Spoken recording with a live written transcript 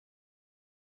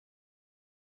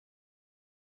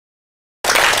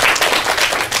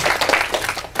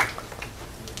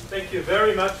thank you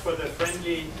very much for the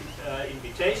friendly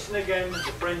invitation again, the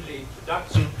friendly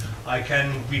introduction. I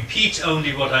can repeat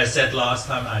only what I said last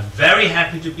time. I'm very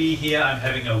happy to be here. I'm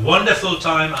having a wonderful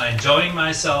time. I'm enjoying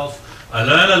myself. I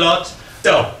learn a lot.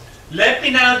 So, let me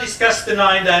now discuss the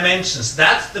 9 dimensions.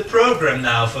 That's the program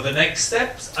now for the next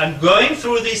steps. I'm going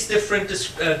through these different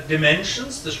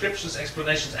dimensions, descriptions,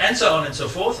 explanations, and so on and so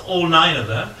forth, all 9 of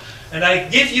them. And I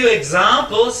give you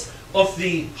examples of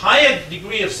the higher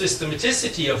degree of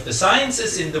systematicity of the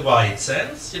sciences in the wide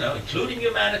sense, including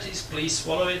humanities, please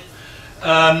swallow it.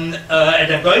 And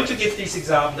I'm going to give these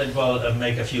examples and will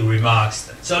make a few remarks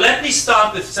then. So let me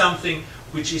start with something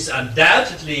which is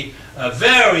undoubtedly a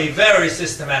very, very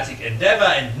systematic endeavor,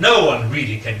 and no one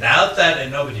really can doubt that, and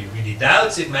nobody really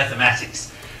doubts it,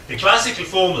 mathematics. The classical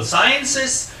formal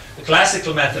sciences, the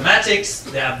classical mathematics,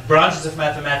 there are branches of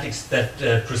mathematics that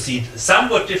proceed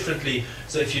somewhat differently.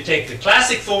 So if you take the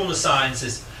classic formal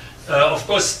sciences, of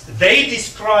course, they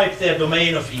describe their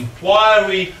domain of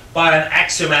inquiry by an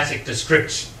axiomatic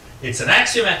description. It's an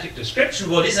axiomatic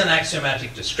description. What is an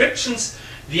axiomatic description?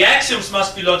 The axioms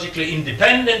must be logically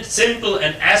independent, simple,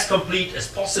 and as complete as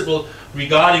possible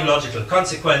regarding logical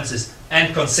consequences,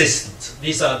 and consistent.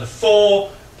 These are the 4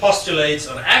 postulates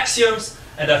on axioms,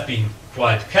 and I've been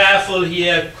quite careful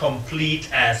here, complete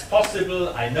as possible.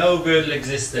 I know Gödel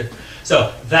existed.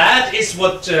 So that is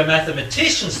what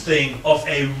mathematicians think of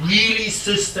a really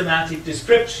systematic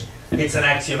description. It's an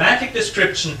axiomatic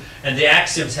description, and the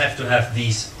axioms have to have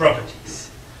these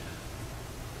properties.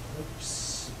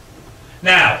 Oops.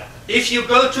 Now, if you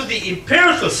go to the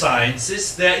empirical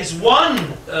sciences, there is one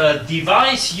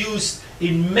device used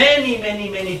in many, many,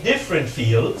 many different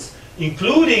fields,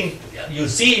 including, you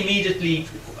see immediately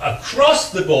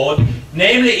across the board,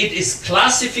 namely it is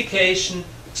classification,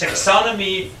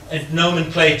 taxonomy, and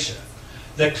nomenclature.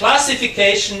 The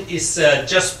classification is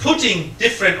just putting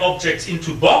different objects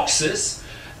into boxes,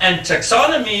 and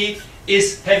taxonomy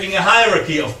is having a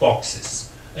hierarchy of boxes.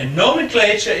 And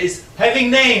nomenclature is having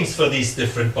names for these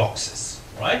different boxes,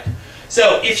 right?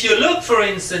 So if you look, for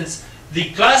instance,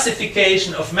 the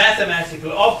classification of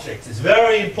mathematical objects is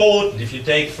very important. If you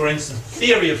take, for instance,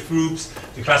 theory of groups,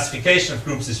 the classification of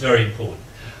groups is very important.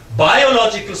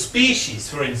 Biological species,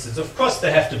 for instance, of course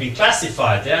they have to be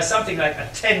classified. There are something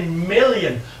like 10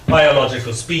 million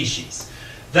biological species.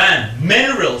 Then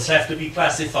minerals have to be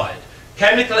classified.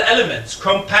 Chemical elements,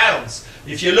 compounds.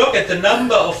 If you look at the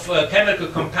number of chemical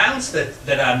compounds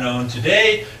that are known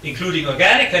today, including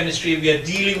organic chemistry, we are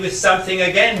dealing with something,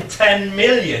 again, 10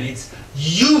 million. It's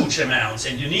huge amounts,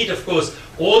 and you need, of course,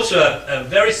 also a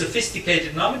very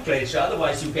sophisticated nomenclature,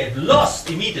 otherwise you get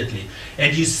lost immediately.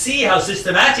 And you see how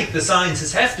systematic the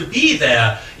sciences have to be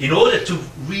there in order to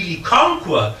really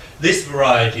conquer this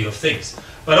variety of things.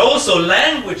 But also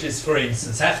languages, for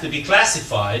instance, have to be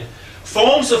classified.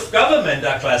 Forms of government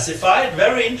are classified,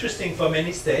 very interesting for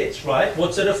many states, right?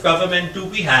 What sort of government do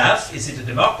we have? Is it a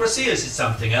democracy or is it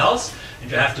something else? And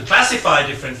you have to classify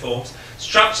different forms.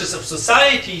 Structures of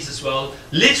societies as well,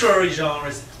 literary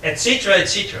genres, etc.,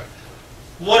 etc.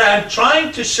 What I'm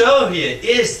trying to show here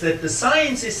is that the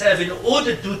sciences have, in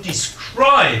order to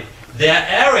describe their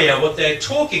area, what they're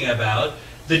talking about,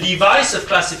 the device of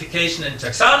classification and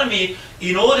taxonomy,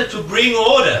 in order to bring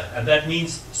order, and that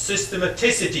means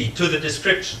systematicity, to the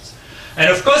descriptions.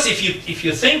 And of course, if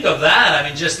you think of that, I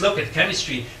mean, just look at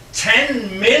chemistry,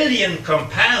 10 million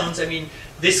compounds, I mean,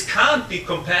 this can't be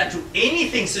compared to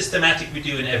anything systematic we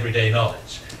do in everyday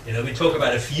knowledge. We talk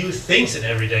about a few things in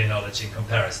everyday knowledge in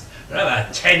comparison. There are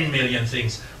about 10 million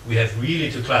things we have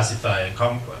really to classify and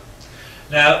conquer.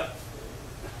 Now,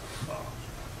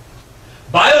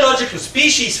 biological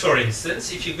species, for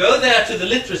instance, if you go there to the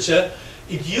literature,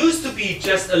 it used to be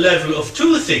just a level of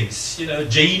 2 things,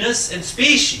 genus and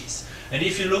species. And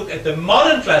if you look at the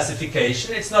modern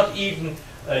classification, it's not even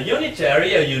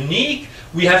unitary or unique.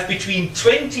 We have between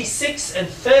 26 and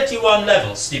 31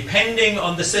 levels, depending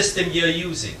on the system you're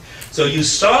using. So you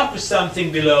start with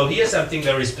something below here, something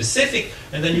very specific,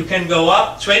 and then you can go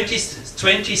up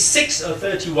 26 or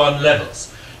 31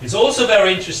 levels. It's also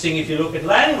very interesting if you look at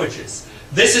languages.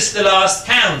 This is the last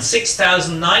count,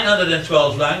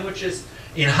 6,912 languages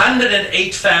in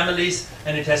 108 families,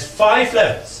 and it has 5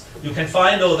 levels. You can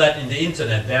find all that in the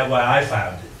internet, there where I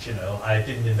found it, I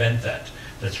didn't invent that.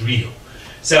 That's real.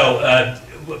 So,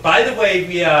 by the way,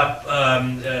 we are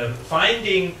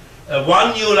finding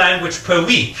 1 new language per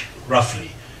week,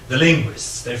 roughly, the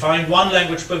linguists. They find 1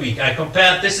 language per week. I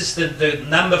compared, this is the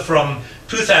number from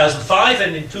 2005,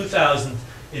 and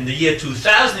in the year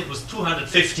 2000 it was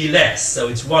 250 less, so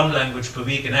it's 1 language per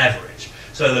week on average.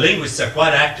 So the linguists are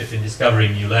quite active in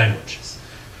discovering new languages,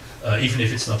 even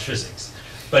if it's not physics.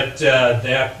 but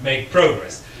they make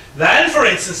progress. Then, for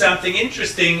instance, something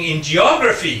interesting in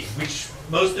geography, which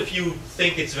most of you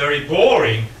think it's very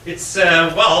boring. It's,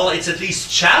 well, it's at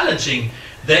least challenging.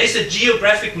 There is a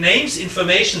geographic names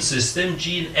information system,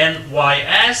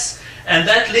 GNYS, and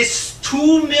that lists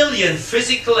 2 million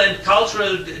physical and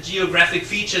cultural geographic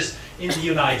features in the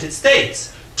United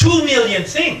States. 2 million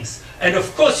things. And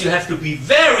of course you have to be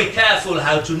very careful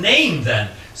how to name them.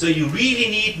 So you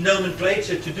really need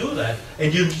nomenclature to do that.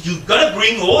 And you've got to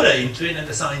bring order into it, and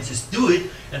the scientists do it.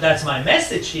 And that's my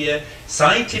message here.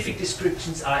 Scientific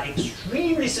descriptions are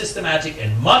extremely systematic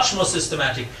and much more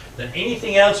systematic than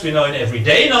anything else we know in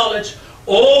everyday knowledge,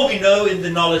 or we know in the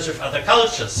knowledge of other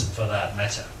cultures, for that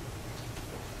matter.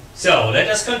 So let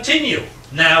us continue.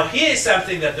 Now here is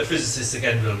something that the physicists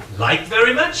again will like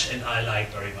very much, and I like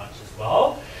very much as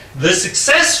well. The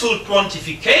successful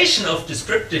quantification of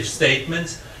descriptive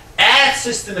statements adds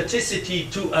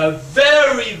systematicity to a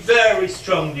very, very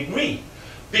strong degree,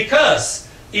 because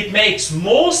it makes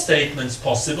more statements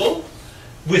possible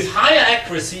with higher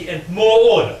accuracy and more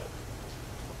order.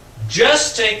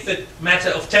 Just take the matter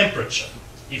of temperature.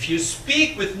 If you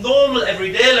speak with normal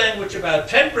everyday language about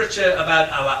temperature, about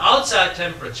our outside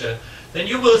temperature, then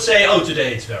you will say, oh,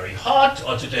 today it's very hot,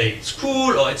 or today it's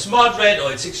cool, or it's moderate,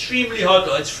 or it's extremely hot,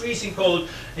 or it's freezing cold.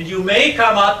 And you may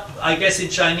come up, I guess in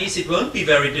Chinese it won't be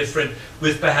very different,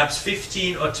 with perhaps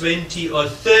 15 or 20 or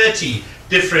 30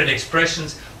 different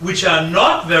expressions, which are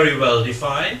not very well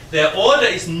defined. Their order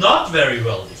is not very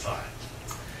well defined.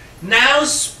 Now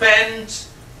spend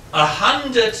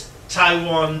 100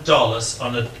 Taiwan dollars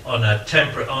on a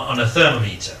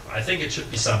thermometer. I think it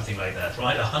should be something like that,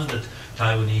 right? 100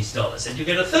 Taiwanese dollars, and you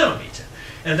get a thermometer.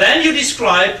 And then you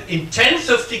describe in tenths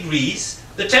of degrees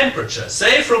the temperature.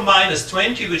 Say from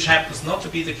 -20, which happens not to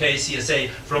be the case here, say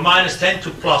from -10 to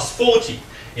 +40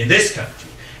 in this country.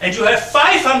 And you have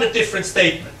 500 different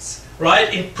statements,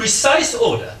 right, in precise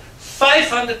order.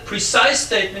 500 precise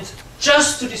statements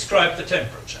just to describe the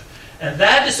temperature. And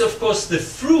that is, of course, the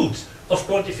fruit of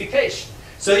quantification.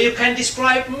 So you can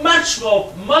describe much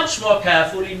more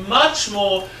carefully,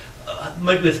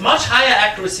 with much higher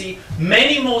accuracy,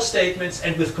 many more statements,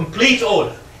 and with complete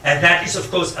order. And that is, of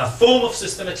course, a form of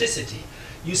systematicity.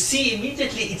 You see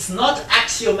immediately it's not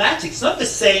axiomatic. It's not the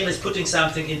same as putting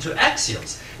something into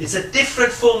axioms. It's a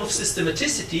different form of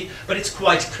systematicity, but it's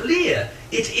quite clear.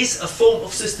 It is a form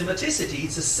of systematicity.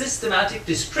 It's a systematic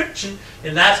description,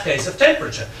 in that case, of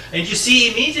temperature. And you see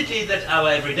immediately that our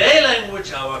everyday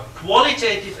language, our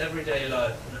qualitative everyday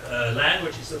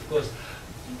language is, of course,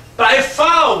 by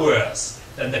far worse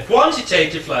than the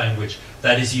quantitative language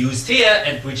that is used here,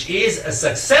 and which is a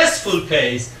successful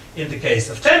case in the case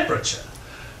of temperature.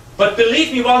 But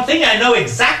believe me one thing, I know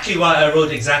exactly why I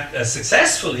wrote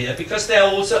successful here, because there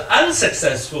are also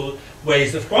unsuccessful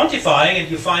ways of quantifying,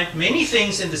 and you find many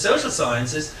things in the social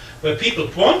sciences where people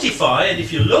quantify, and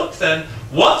if you look then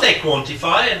what they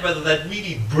quantify and whether that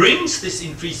really brings this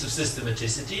increase of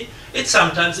systematicity, it's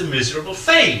sometimes a miserable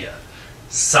failure.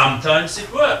 Sometimes it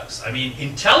works. I mean,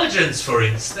 intelligence, for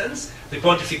instance, the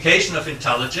quantification of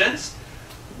intelligence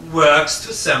works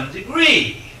to some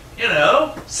degree. You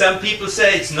know, some people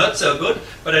say it's not so good,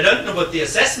 but I don't know what the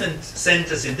assessment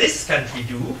centers in this country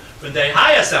do when they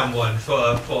hire someone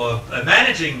for a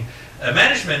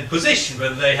management position,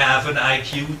 whether they have an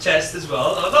IQ test as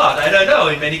well or not. I don't know.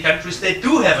 In many countries they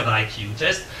do have an IQ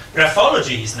test.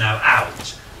 Graphology is now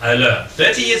out. I learned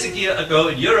 30 years ago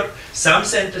in Europe, some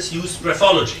centers use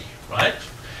graphology, right?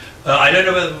 I don't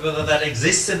know whether that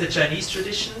exists in the Chinese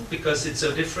tradition, because it's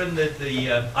so different that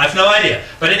I have no idea.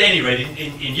 But at any rate,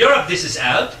 in Europe this is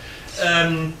out.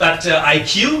 But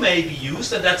IQ may be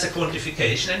used, and that's a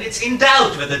quantification, and it's in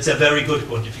doubt whether it's a very good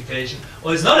quantification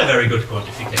or it's not a very good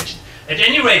quantification. At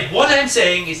any rate, what I'm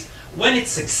saying is, when it's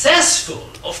successful,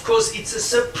 of course, it's a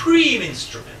supreme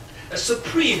instrument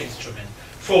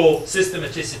for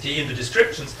systematicity in the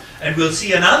descriptions. And we'll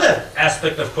see another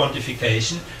aspect of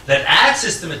quantification that adds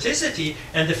systematicity,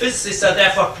 and the physicists are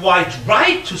therefore quite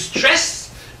right to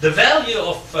stress the value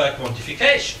of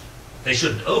quantification. They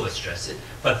shouldn't overstress it,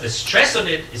 but the stress on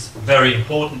it is very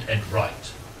important and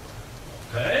right.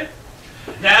 Okay?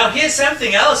 Now here's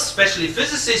something else, especially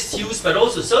physicists use, but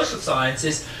also social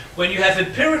sciences. When you have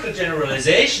empirical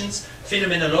generalizations,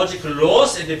 phenomenological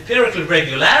laws, and empirical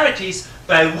regularities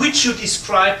by which you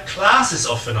describe classes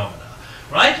of phenomena.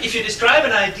 Right? If you describe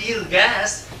an ideal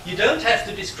gas, you don't have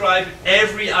to describe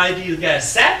every ideal gas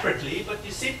separately, but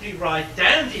you simply write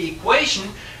down the equation,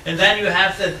 and then you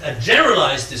have a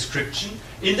generalized description,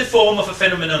 in the form of a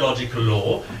phenomenological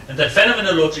law, and that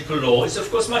phenomenological law is of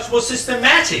course much more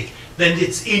systematic than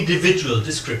its individual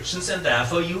descriptions, and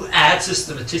therefore you add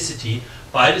systematicity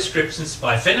by descriptions,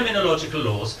 by phenomenological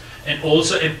laws, and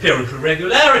also empirical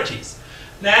regularities.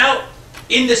 Now,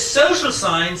 in the social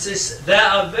sciences, there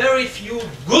are very few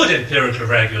good empirical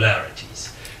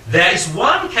regularities. There is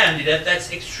one candidate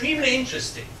that's extremely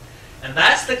interesting, and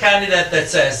that's the candidate that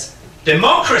says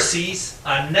democracies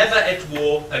are never at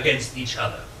war against each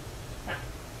other.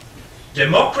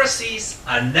 Democracies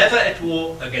are never at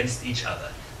war against each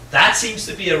other. That seems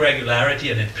to be a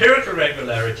regularity, an empirical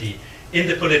regularity in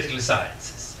the political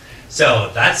sciences.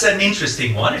 So that's an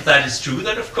interesting one. If that is true,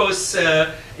 then of course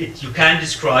you can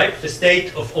describe the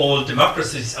state of all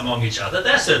democracies among each other.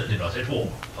 They're certainly not at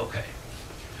war. Okay.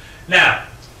 Now,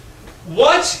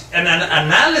 what an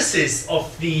analysis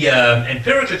of the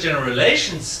empirical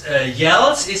generalizations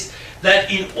yields is that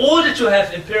in order to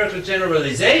have empirical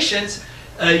generalizations,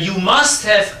 you must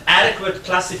have adequate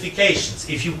classifications.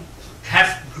 If you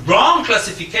have wrong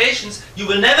classifications, you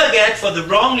will never get, for the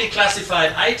wrongly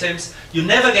classified items, you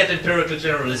never get empirical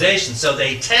generalization. So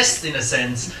they test, in a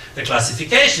sense, the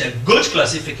classification. A good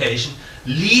classification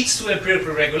leads to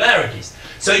empirical regularities.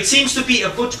 So it seems to be a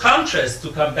good contrast,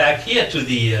 to come back here to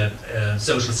the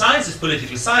social sciences,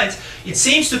 political science, it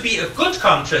seems to be a good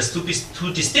contrast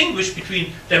to distinguish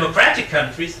between democratic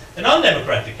countries and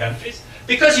undemocratic countries,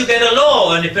 because you get a law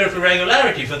on empirical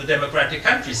regularity for the democratic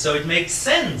countries, so it makes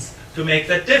sense to make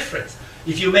that difference.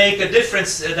 If you make a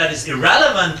difference that is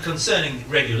irrelevant concerning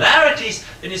regularities,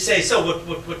 then you say, so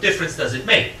what difference does it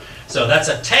make? So that's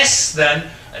a test then,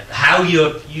 how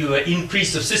your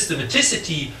increase of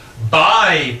systematicity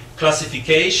by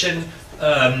classification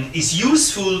is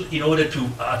useful in order to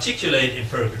articulate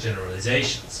empirical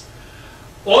generalizations.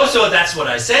 Also, that's what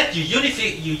I said, you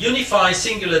unify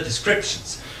singular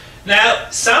descriptions. Now,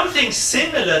 something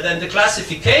similar than the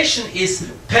classification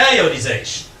is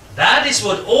periodization. That is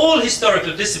what all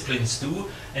historical disciplines do,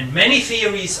 and many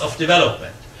theories of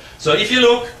development. So if you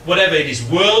look, whatever it is,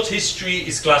 world history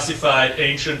is classified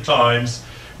ancient times,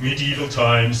 medieval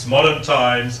times, modern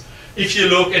times. If you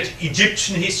look at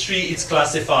Egyptian history, it's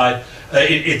classified,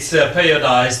 it's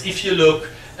periodized. If you look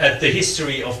at the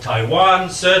history of Taiwan,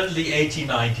 certainly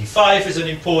 1895 is an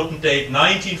important date,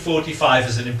 1945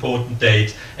 is an important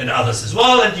date, and others as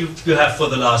well. And you have for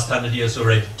the last 100 years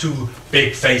already two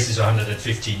big phases,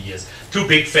 115 years, two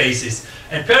big phases.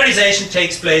 And periodization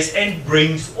takes place and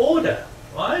brings order,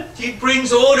 right? It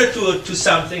brings order to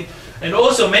something. And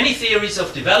also many theories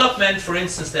of development, for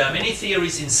instance, there are many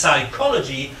theories in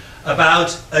psychology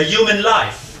about a human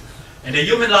life. And a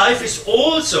human life is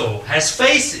also has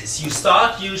phases. You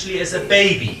start usually as a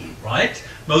baby, right?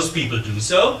 Most people do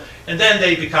so. And then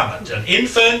they become an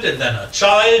infant, and then a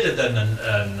child, and then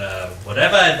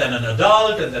whatever, and then an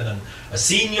adult, and then a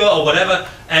senior or whatever.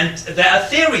 And there are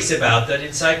theories about that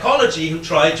in psychology who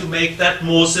try to make that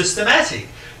more systematic.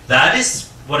 That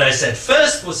is what I said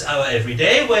first was our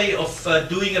everyday way of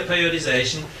doing a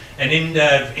periodization. And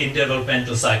in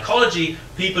developmental psychology,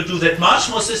 people do that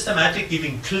much more systematic,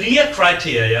 giving clear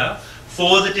criteria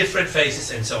for the different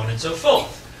phases and so on and so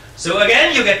forth. So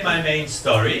again, you get my main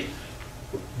story.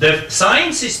 The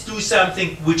sciences do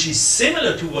something which is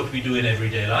similar to what we do in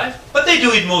everyday life, but they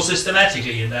do it more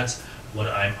systematically, and that's what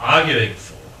I'm arguing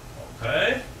for.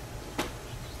 Okay?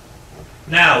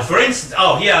 Now, for instance,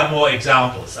 oh, here are more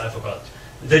examples, I forgot.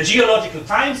 The geological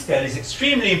timescale is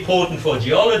extremely important for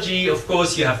geology. Of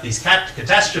course, you have these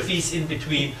catastrophes in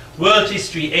between, world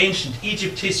history, ancient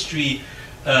Egypt history,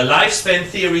 lifespan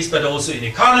theories, but also in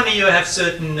economy you have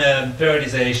certain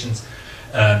periodizations.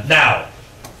 Now,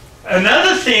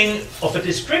 another thing of a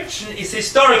description is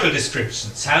historical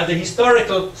descriptions, how the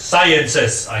historical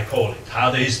sciences, I call it,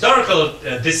 how the historical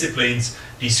disciplines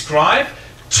describe.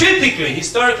 Typically,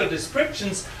 historical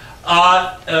descriptions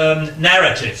are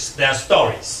narratives, they are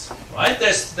stories, right?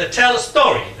 They tell a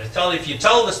story. If you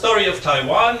tell the story of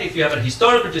Taiwan, if you have a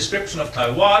historical description of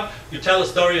Taiwan, you tell a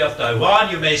story of Taiwan,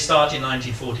 you may start in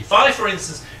 1945, for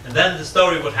instance, and then the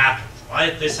story would happen,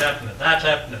 right? This happened,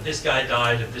 and this guy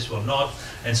died, and this one not,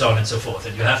 and so on and so forth,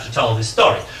 and you have to tell this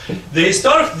story.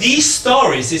 These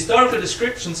stories, historical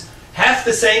descriptions, have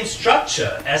the same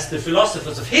structure as the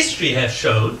philosophers of history have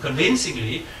shown,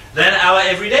 convincingly, than our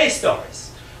everyday stories.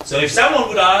 So if someone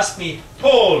would ask me,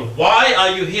 Paul, why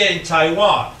are you here in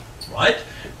Taiwan, right?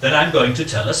 Then I'm going to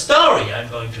tell a story.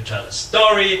 I'm going to tell a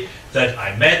story that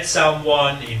I met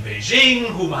someone in Beijing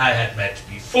whom I had met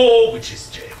before, which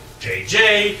is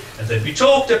JJ, and then we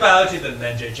talked about it, and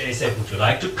then JJ said, would you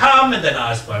like to come? And then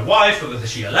I asked my wife whether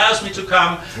she allows me to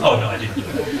come. Oh, no, I didn't do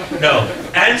that. No,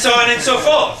 and so on and so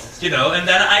forth. you know, and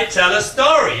then I tell a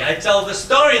story. I tell the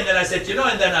story, and then I said, you know,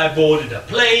 and then I boarded a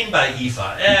plane by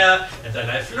IFA Air, and then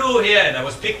I flew here, and I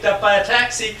was picked up by a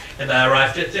taxi, and I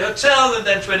arrived at the hotel, and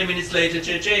then 20 minutes later,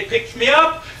 JJ picked me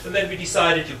up, and then we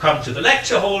decided to come to the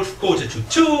lecture hall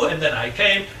 1:45, and then I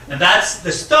came, and that's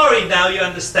the story. Now you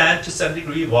understand to some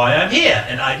degree why I'm here,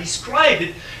 and I described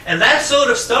it, and that sort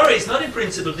of story is not in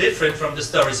principle different from the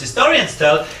stories historians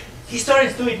tell.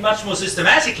 Historians do it much more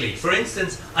systematically. For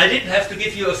instance, I didn't have to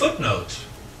give you a footnote.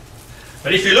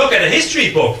 But if you look at a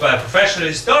history book by a professional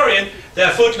historian, there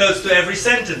are footnotes to every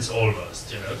sentence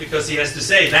almost, you know, because he has to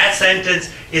say that sentence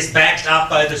is backed up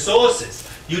by the sources.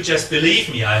 You just believe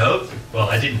me, I hope. Well,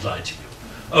 I didn't lie to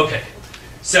you. Okay,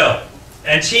 so,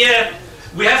 and here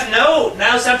we have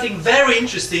now something very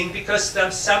interesting, because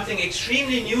something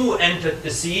extremely new entered the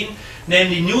scene,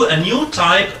 namely a new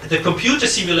type, the computer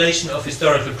simulation of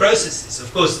historical processes.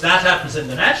 Of course, that happens in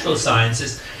the natural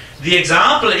sciences. The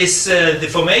example is the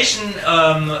formation,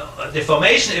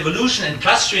 evolution, and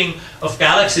clustering of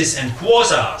galaxies and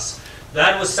quasars.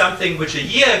 That was something which a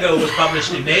year ago was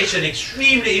published in Nature, an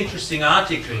extremely interesting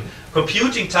article.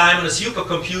 Computing time on a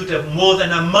supercomputer more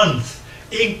than a month.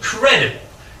 Incredible.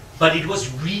 But it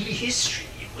was really history.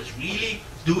 It was really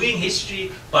doing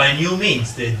history by new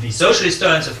means. The social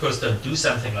historians, of course, don't do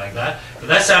something like that, but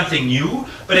that's something new.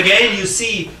 But again, you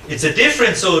see, it's a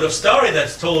different sort of story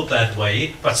that's told that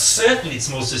way, but certainly it's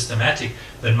more systematic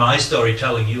than my story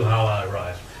telling you how I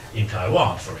arrived in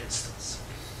Taiwan, for instance.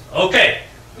 Okay,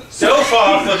 so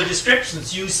far for the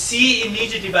descriptions, you see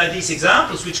immediately by these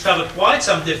examples, which cover quite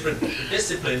some different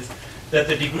disciplines, that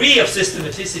the degree of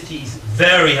systematicity is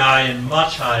very high and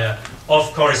much higher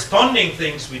of corresponding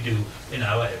things we do in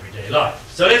our everyday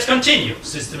life. So let's continue,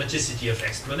 systematicity of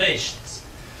explanations.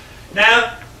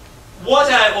 Now, what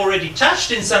I already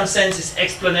touched in some sense is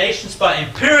explanations by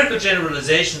empirical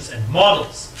generalizations and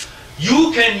models.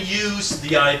 You can use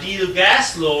the ideal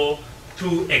gas law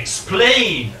to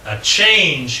explain a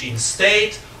change in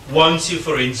state once you,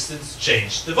 for instance,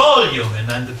 change the volume, and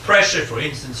then the pressure, for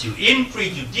instance, you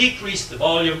decrease the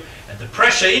volume, and the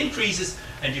pressure increases,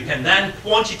 and you can then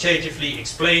quantitatively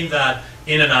explain that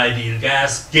in an ideal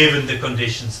gas, given the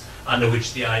conditions under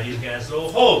which the ideal gas law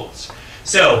holds.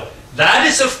 So that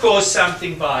is, of course,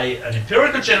 something by an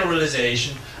empirical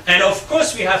generalization, and of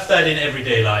course we have that in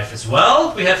everyday life as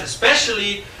well. We have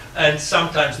especially, and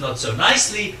sometimes not so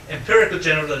nicely, empirical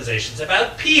generalizations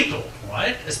about people,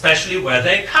 right? Especially where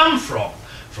they come from.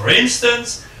 For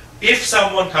instance, if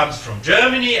someone comes from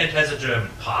Germany and has a German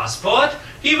passport,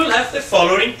 he will have the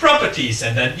following properties,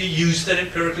 and then you use that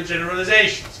empirical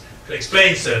generalizations to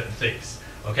explain certain things.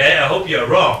 Okay, I hope you're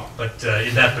wrong, but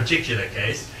in that particular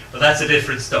case, but that's a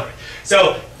different story.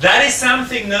 So that is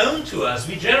something known to us.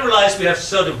 We generalize, we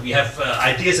have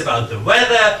ideas about the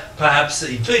weather, perhaps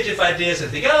intuitive ideas,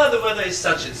 and think, oh, the weather is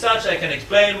such and such, I can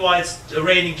explain why it's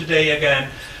raining today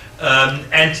again.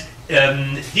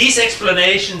 These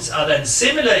explanations are then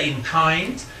similar in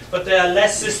kind, but they are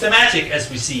less systematic, as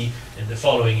we see in the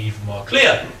following even more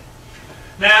clearly.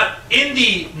 Now, in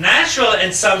the natural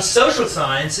and some social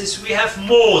sciences, we have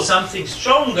more, something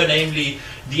stronger, namely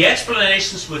the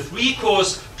explanations with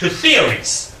recourse to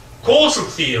theories, causal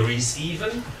theories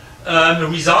even,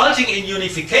 resulting in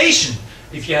unification.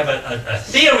 If you have a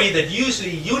theory that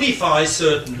usually unifies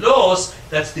certain laws,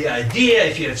 that's the idea.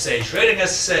 If you have, say,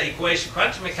 Schrödinger's equation,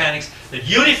 quantum mechanics, that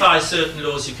unifies certain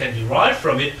laws, you can derive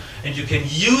from it, and you can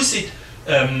use it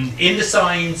in the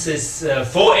sciences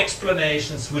for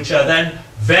explanations, which are then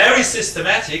very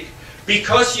systematic,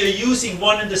 because you're using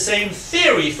one and the same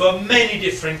theory for many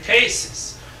different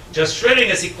cases. Just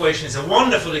Schrödinger's equation is a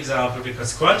wonderful example,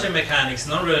 because quantum mechanics,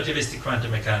 non-relativistic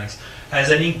quantum mechanics, has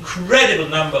an incredible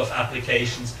number of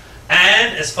applications,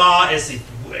 and as far as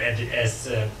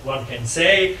one can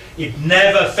say, it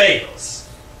never fails,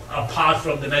 apart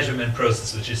from the measurement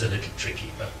process, which is a little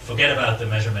tricky. But forget about the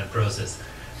measurement process.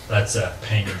 That's a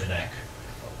pain in the neck.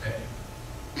 Okay,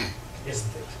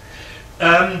 isn't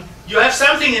it? You have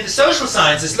something in the social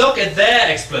sciences. Look at their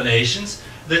explanations.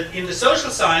 That in the social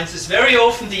sciences, very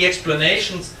often the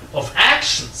explanations of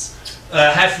actions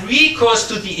have recourse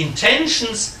to the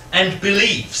intentions and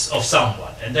beliefs of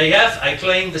someone. And they have, I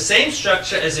claim, the same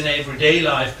structure as in everyday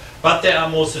life, but they are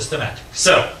more systematic.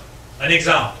 So, an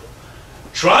example.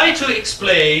 Try to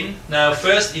explain, now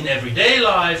first in everyday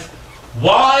life,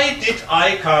 why did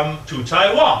I come to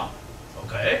Taiwan?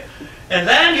 Okay? And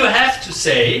then you have to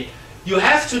say, you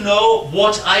have to know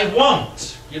what I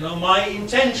want, you know, my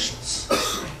intentions.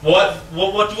 What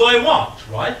do I want,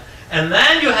 right? And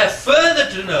then you have further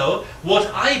to know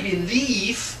what I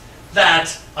believe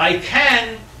that I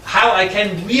can, how I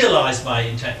can realize my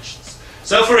intentions.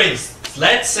 So for instance,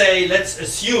 let's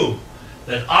assume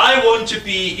that I want to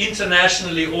be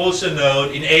internationally also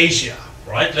known in Asia,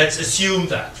 right? Let's assume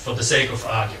that for the sake of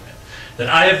argument, that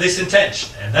I have this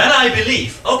intention. And then I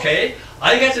believe, okay,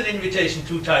 I get an invitation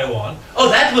to Taiwan. Oh,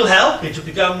 that will help me to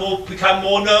become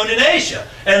more known in Asia.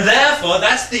 And therefore,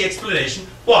 that's the explanation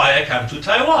why I come to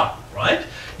Taiwan, right?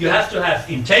 You have to have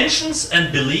intentions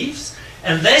and beliefs.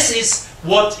 And this is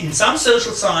what in some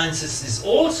social sciences is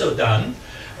also done.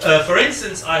 For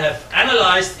instance, I have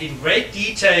analyzed in great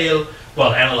detail,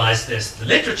 well, analyzed this, the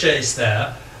literature is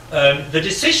there, the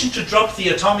decision to drop the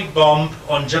atomic bomb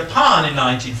on Japan in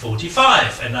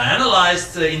 1945. And I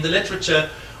analyzed in the literature,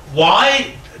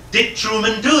 why did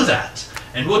Truman do that?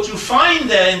 And what you find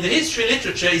there in the history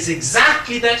literature is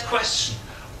exactly that question.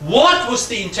 What was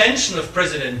the intention of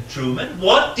President Truman?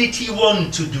 What did he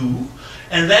want to do?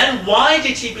 And then why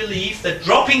did he believe that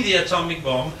dropping the atomic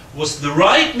bomb was the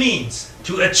right means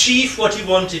to achieve what he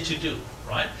wanted to do,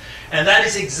 right? And that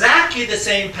is exactly the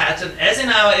same pattern as in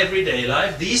our everyday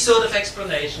life. These sort of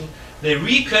explanations, they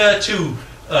recur to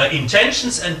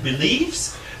intentions and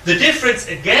beliefs. The difference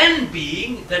again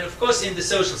being that, of course, in the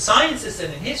social sciences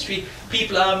and in history,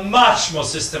 people are much more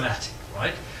systematic,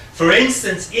 right? For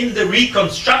instance, in the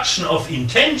reconstruction of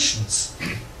intentions,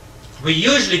 we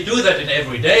usually do that in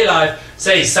everyday life.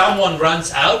 Say someone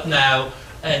runs out now,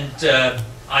 and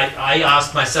I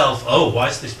ask myself, oh, why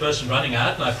is this person running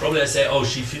out? And I probably say, oh,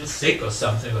 she feels sick or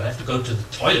something, or I have to go to the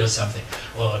toilet or something,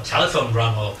 or a telephone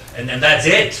rung, and that's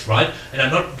it, right? And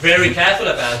I'm not very careful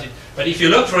about it. But if you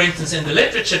look, for instance, in the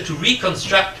literature to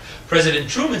reconstruct President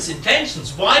Truman's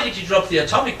intentions, why did he drop the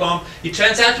atomic bomb? It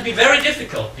turns out to be very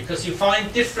difficult, because you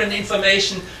find different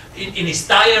information in his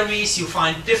diaries, you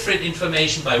find different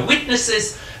information by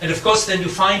witnesses, and of course then you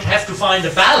have to find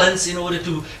a balance in order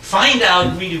to find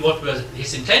out really what were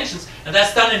his intentions, and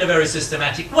that's done in a very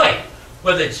systematic way.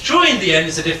 Whether it's true in the end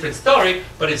is a different story,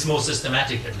 but it's more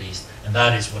systematic at least, and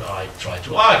that is what I try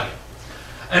to argue.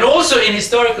 And also in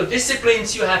historical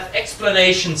disciplines you have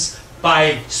explanations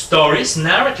by stories,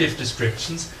 narrative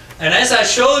descriptions, and as I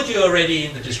showed you already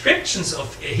in the descriptions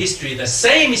of history, the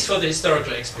same is for the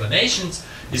historical explanations.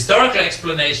 Historical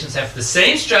explanations have the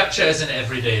same structure as in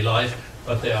everyday life,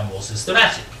 but they are more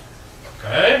systematic.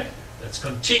 Okay, let's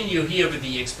continue here with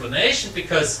the explanation,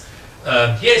 because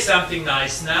here's something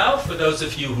nice now for those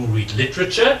of you who read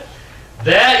literature.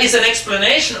 There is an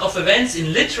explanation of events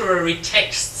in literary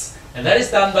texts, and that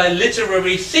is done by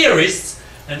literary theorists,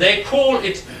 and they call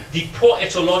it the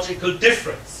poetological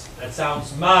difference. That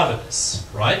sounds marvelous,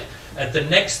 right? At the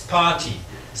next party,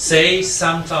 say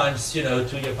sometimes, you know,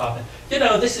 to your partner, you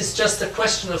know, this is just a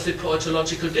question of the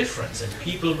poetological difference, and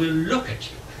people will look at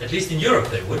you. At least in Europe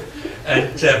they would,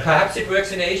 and perhaps it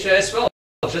works in Asia as well.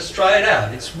 Just try it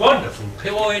out. It's wonderful.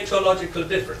 Poetological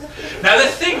difference. Now the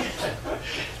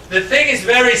thing is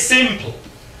very simple.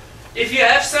 If you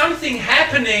have something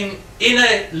happening in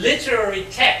a literary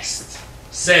text,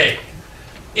 say,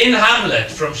 in Hamlet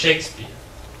from Shakespeare,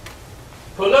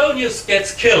 Polonius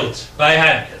gets killed by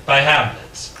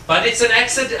Hamlet, but it's an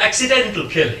accidental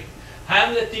killing.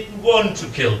 Hamlet didn't want to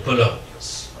kill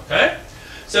Polonius, okay?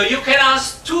 So you can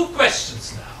ask two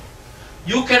questions now.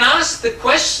 You can ask the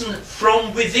question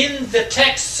from within the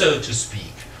text, so to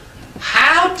speak.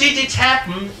 How did it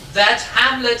happen that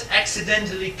Hamlet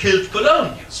accidentally killed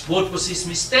Polonius? What was his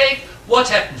mistake? What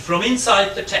happened from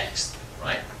inside the text,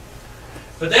 right?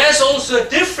 But there's also a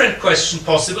different question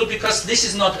possible, because this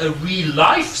is not a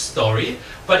real-life story,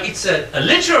 but it's a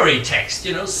literary text.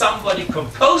 You know, somebody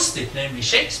composed it, namely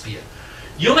Shakespeare.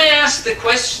 You may ask the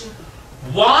question,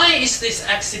 why is this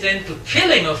accidental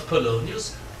killing of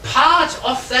Polonius part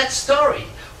of that story?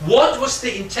 What was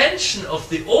the intention of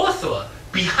the author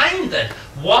behind that?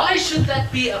 Why should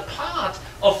that be a part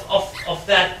of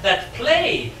that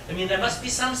play? I mean, there must be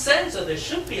some sense, or there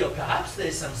should be, or perhaps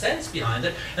there's some sense behind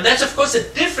it. And that's, of course, a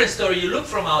different story. You look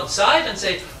from outside and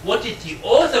say, what did the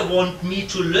author want me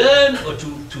to learn or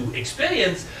to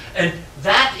experience? And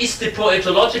that is the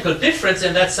poetological difference,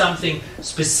 and that's something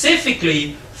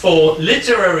specifically for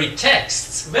literary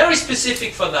texts, very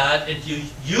specific for that, and you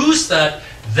use that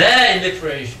there in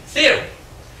literary theory.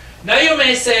 Now you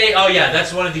may say, oh yeah,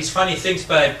 that's one of these funny things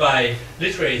by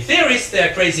literary theorists,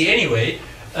 they're crazy anyway.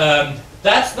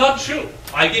 That's not true.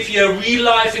 I give you a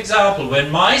real-life example.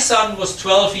 When my son was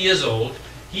 12 years old,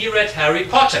 he read Harry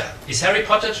Potter. Is Harry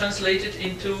Potter translated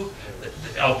into...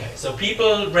 Okay, so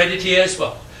people read it here as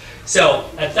well. So,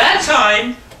 at that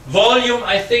time,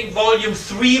 I think volume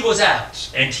 3 was out,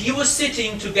 and he was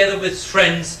sitting together with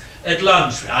friends at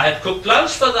lunch. I had cooked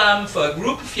lunch for them, for a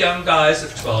group of young guys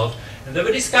of 12, and they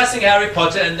were discussing Harry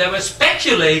Potter, and they were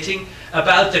speculating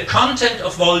about the content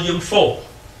of volume 4.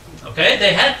 Okay,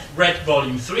 they had read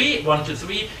volume 3, 1 to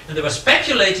 3, and they were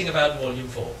speculating about volume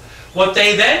 4. What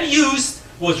they then used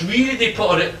was really the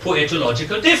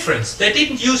poetological difference. They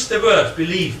didn't use the word,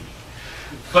 believe me.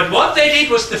 But what they did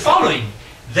was the following.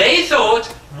 They thought,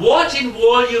 what in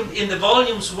the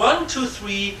volumes 1 to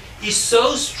 3 is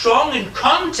so strong in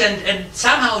content and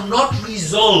somehow not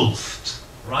resolved,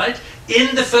 right,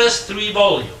 in the first 3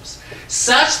 volumes,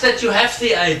 such that you have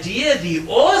the idea the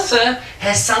author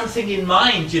has something in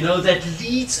mind, you know, that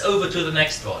leads over to the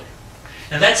next volume.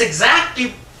 And that's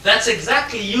exactly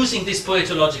using this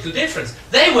poetological difference.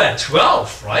 They were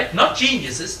 12, right? Not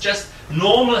geniuses, just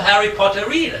normal Harry Potter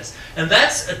readers. And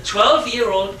that's a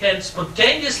 12-year-old can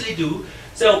spontaneously do.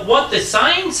 So what the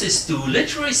scientists do,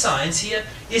 literary science here,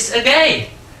 is again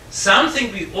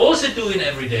something we also do in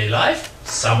everyday life,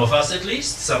 some of us at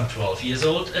least, some 12 years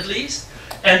old at least.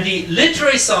 And the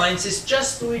literary sciences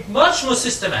just do it much more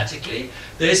systematically.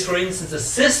 There is, for instance, a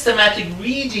systematic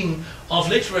reading of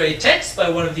literary text by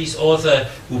one of these authors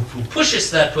who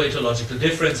pushes that poetological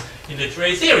difference in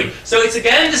literary theory. So it's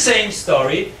again the same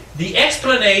story. The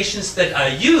explanations that are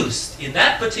used in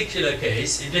that particular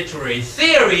case in literary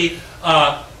theory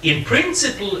are in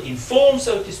principle, in form,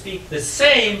 so to speak, the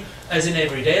same as in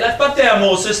everyday life, but they are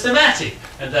more systematic.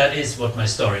 And that is what my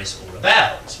story is all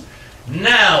about.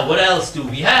 Now, what else do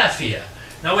we have here?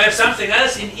 Now we have something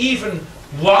else in even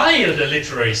wilder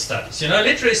literary studies. You know,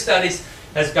 literary studies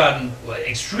has gone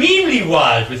extremely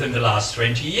wild within the last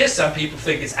 20 years. Some people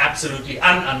think it's absolutely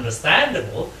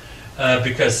ununderstandable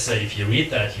because if you read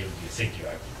that, you think you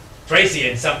are crazy,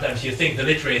 and sometimes you think the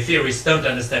literary theorists don't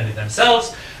understand it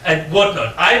themselves and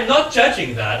whatnot. I'm not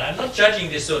judging that. I'm not judging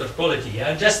this sort of quality.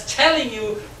 I'm just telling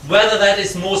you whether that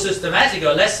is more systematic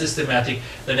or less systematic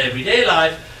than everyday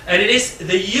life. And it is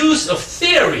the use of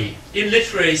theory in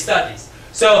literary studies.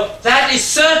 So that is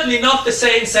certainly not the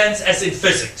same sense as in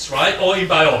physics, right, or in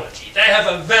biology. They have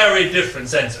a very different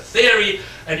sense of theory,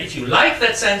 and if you like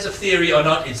that sense of theory or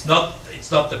not, it's not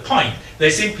the point.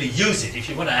 They simply use it. If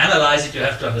you want to analyze it, you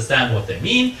have to understand what they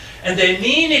mean, and they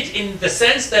mean it in the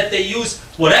sense that they use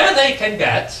whatever they can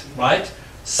get, right,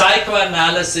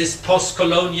 psychoanalysis,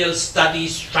 post-colonial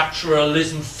studies,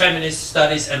 structuralism, feminist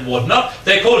studies, and whatnot.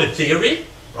 They call it theory.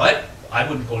 Right? I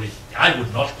would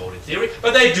not call it theory,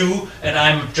 but they do, and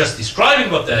I'm just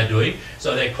describing what they're doing.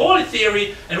 So they call it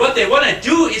theory, and what they want to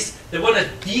do is they want to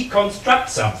deconstruct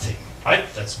something. Right?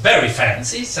 That's very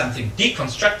fancy,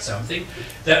 deconstruct something.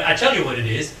 I tell you what it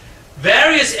is.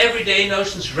 Various everyday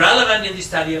notions relevant in the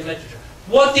study of literature.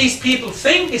 What these people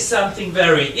think is something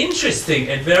very interesting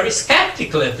and very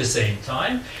skeptical at the same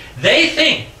time. They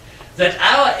think that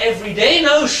our everyday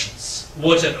notions,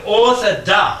 what an author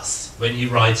does when he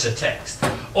writes a text,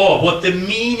 or what the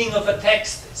meaning of a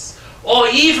text is, or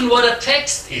even what a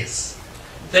text is,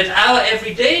 that our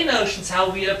everyday notions, how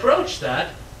we approach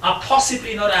that, are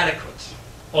possibly not adequate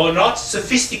or not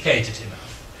sophisticated enough.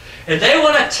 And they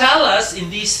want to tell us in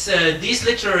these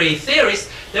literary theories,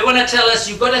 they want to tell us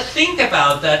you've got to think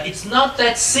about that. It's not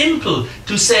that simple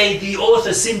to say the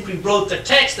author simply wrote the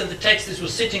text and the text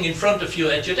was sitting in front of you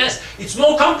at your desk. It's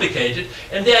more complicated,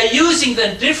 and they are using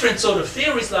then different sort of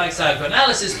theories like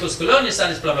psychoanalysis, post-colonial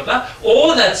studies, blah, blah, blah,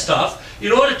 all that stuff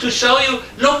in order to show you,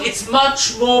 look, it's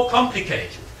much more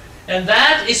complicated. And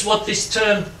that is what this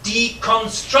term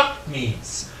deconstruct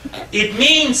means. It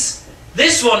means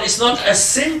this one is not a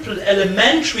simple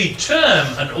elementary term,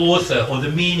 an author or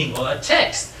the meaning or a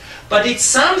text, but it's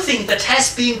something that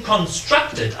has been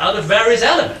constructed out of various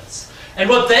elements. And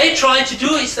what they try to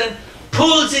do is then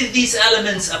pull these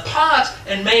elements apart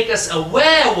and make us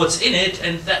aware what's in it,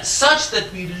 and that such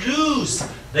that we lose,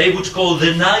 they would call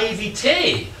the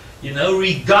naivete, you know,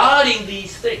 regarding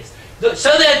these things.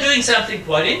 So they're doing something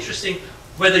quite interesting.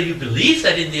 Whether you believe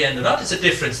that in the end or not is a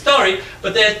different story,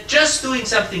 but they're just doing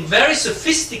something very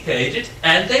sophisticated,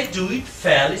 and they do it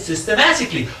fairly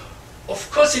systematically. Of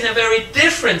course, in a very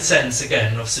different sense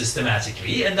again of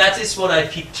systematically, and that is what I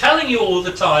keep telling you all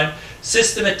the time.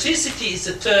 Systematicity is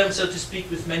a term, so to speak,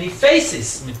 with many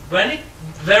faces, with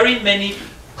very many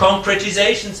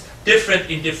concretizations,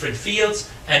 different in different fields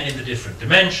and in the different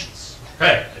dimensions.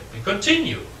 Okay, let me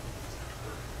continue.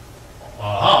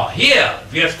 Here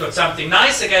we have got something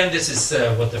nice again. This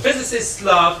is what the physicists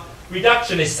love,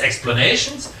 reductionist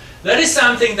explanations. That is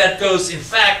something that goes, in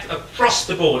fact, across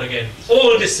the board again,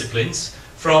 all disciplines,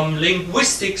 from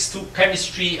linguistics to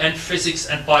chemistry and physics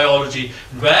and biology.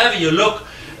 Wherever you look,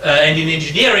 and in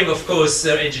engineering, of course,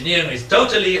 engineering is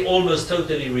almost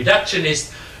totally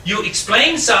reductionist. You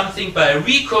explain something by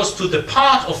recourse to the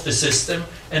part of the system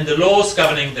and the laws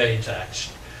governing their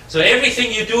interaction. So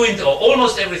everything you do or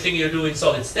almost everything you do in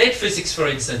solid state physics, for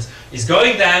instance, is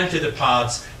going down to the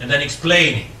parts and then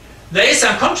explaining. There is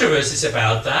some controversies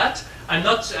about that. I'm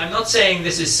not saying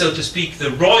this is, so to speak,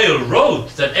 the royal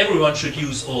road that everyone should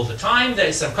use all the time. There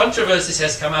is some controversies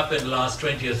has come up in the last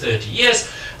 20 or 30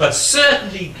 years, but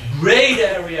certainly great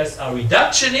areas are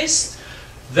reductionist.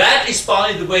 That is,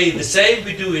 by the way, the same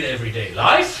we do in everyday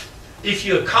life. If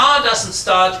your car doesn't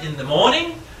start in the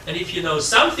morning, and if you know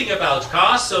something about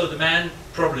cars, so the men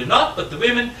probably not, but the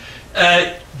women,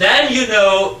 then you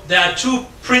know there are two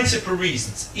principal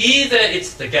reasons. Either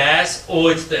it's the gas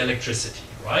or it's the electricity,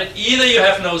 right? Either you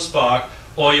have no spark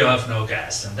or you have no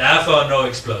gas, and therefore no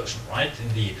explosion, right,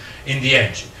 in the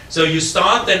engine. So you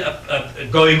start then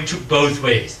going to both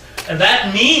ways. And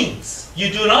that means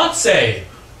you do not say,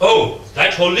 oh,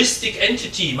 that holistic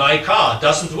entity, my car,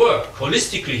 doesn't work.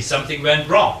 Holistically, something went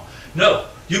wrong. No,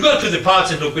 you go to the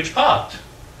parts and look which part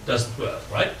doesn't work,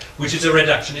 right? Which is a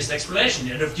reductionist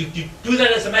explanation. And if you do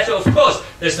that as a matter of course,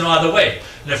 there's no other way.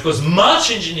 And of course,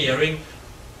 much engineering,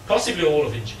 possibly all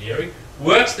of engineering,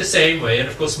 works the same way. And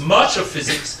of course, much of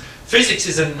physics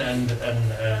is an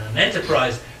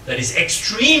enterprise that is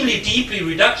extremely deeply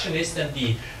reductionist, and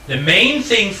the main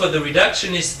thing for the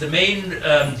reductionist, the main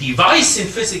device in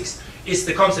physics is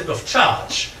the concept of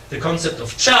charge. The concept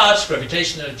of charge,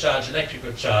 gravitational charge,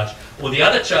 electrical charge, all the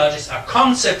other charges are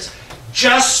concepts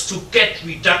just to get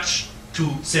reduction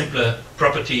to simpler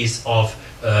properties of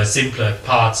simpler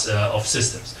parts of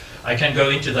systems. I can go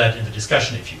into that in the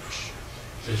discussion if you wish.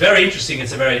 So it's very interesting,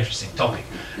 it's a very interesting topic.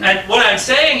 And what I'm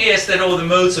saying is that all the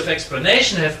modes of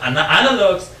explanation have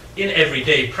analogues in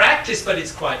everyday practice, but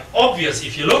it's quite obvious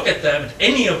if you look at them, at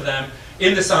any of them,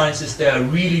 in the sciences, they are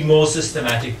really more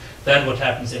systematic than what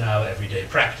happens in our everyday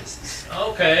practices.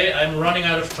 Okay, I'm running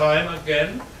out of time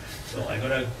again, so I'm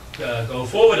going to go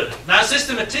forward a little. Now,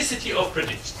 systematicity of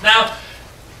predictions. Now,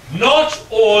 not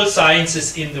all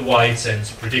sciences in the wide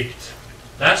sense predict.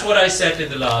 That's what I said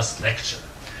in the last lecture.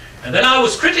 And then I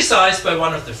was criticized by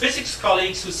one of the physics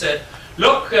colleagues who said,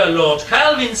 look, Lord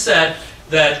Kelvin said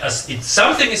that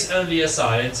something is only a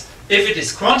science if it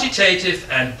is quantitative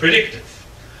and predictive.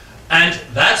 And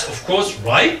that's, of course,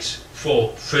 right for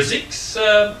physics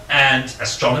and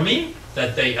astronomy,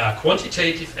 that they are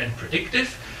quantitative and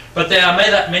predictive. But there are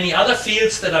many other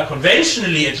fields that are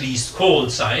conventionally at least called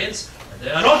science, and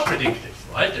they are not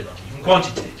predictive, right? They're not even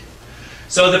quantitative.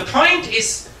 So the point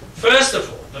is, first of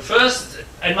all,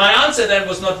 and my answer then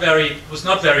was not very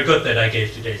good that I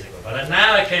gave 2 days ago, but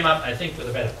now I came up, I think, with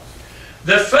a better one.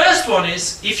 The first one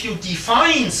is, if you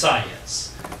define science,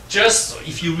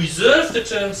 if you reserve the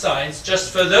term science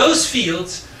just for those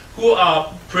fields who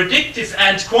are predictive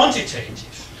and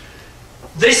quantitative,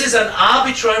 this is an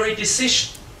arbitrary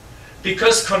decision,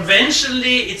 because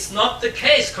conventionally it's not the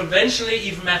case. Conventionally,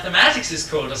 even mathematics is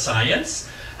called a science,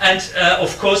 and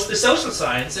of course the social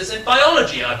sciences and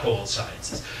biology are called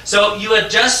sciences. So you are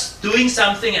just doing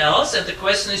something else, and the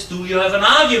question is, do you have an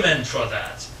argument for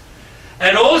that?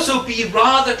 And also be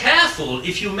rather careful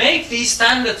if you make these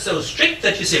standards so strict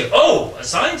that you say, oh, a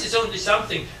science is only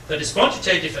something that is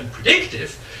quantitative and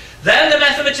predictive, then the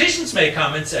mathematicians may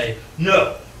come and say,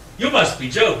 no, you must be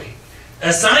joking.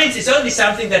 A science is only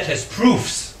something that has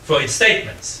proofs for its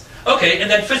statements. Okay,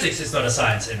 and then physics is not a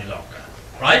science any longer,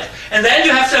 right? And then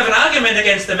you have to have an argument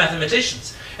against the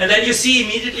mathematicians. And then you see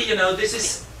immediately, this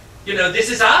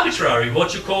is arbitrary,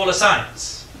 what you call a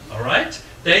science, all right?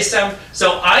 There is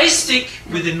so I stick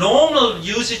with the normal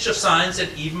usage of science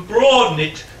and even broaden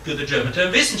it to the German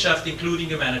term Wissenschaft, including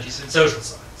humanities and social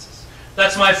sciences.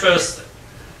 That's my first step.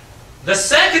 The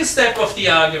second step of the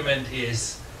argument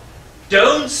is,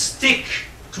 don't stick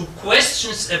to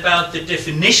questions about the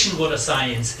definition what a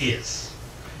science is.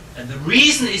 And the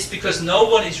reason is because no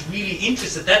one is really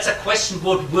interested. That's a question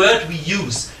what word we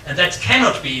use, and that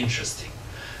cannot be interesting.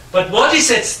 But what is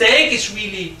at stake is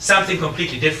really something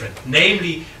completely different,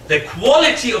 namely the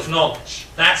quality of knowledge.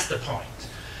 That's the point.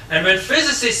 And when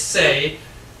physicists say,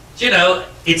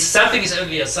 something is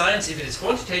only a science if it is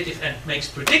quantitative and makes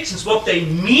predictions, what they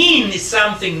mean is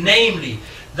something, namely,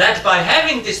 that by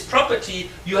having this property,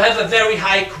 you have a very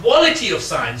high quality of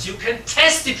science. You can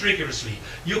test it rigorously.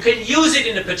 You can use it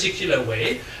in a particular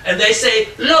way. And they say,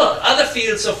 look, other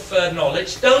fields of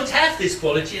knowledge don't have this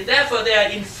quality, and therefore they are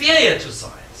inferior to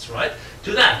science. Right,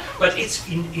 to that. But it's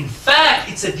in fact,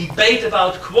 it's a debate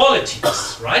about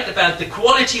qualities, right? About the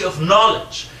quality of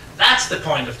knowledge. That's the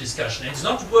point of discussion. It's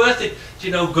not worth it,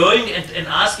 going and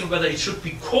asking whether it should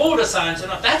be called a science or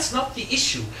not. That's not the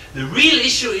issue. The real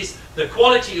issue is the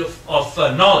quality of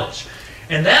knowledge.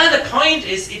 And there the point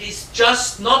is, it is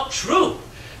just not true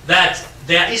that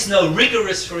there is no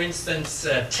rigorous, for instance,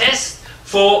 test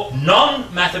for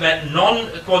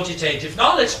non-quantitative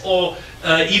knowledge, or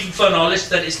even for knowledge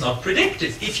that is not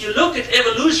predictive. If you look at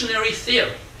evolutionary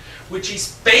theory, which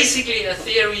is basically a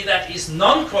theory that is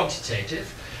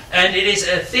non-quantitative, and it is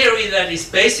a theory that is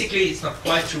basically, it's not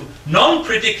quite true,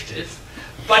 non-predictive,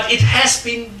 but it has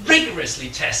been rigorously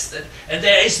tested, and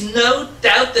there is no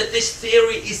doubt that this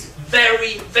theory is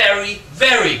very, very,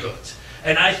 very good.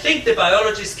 And I think the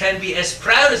biologists can be as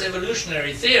proud of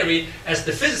evolutionary theory as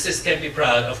the physicists can be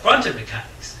proud of quantum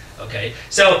mechanics. Okay?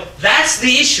 So that's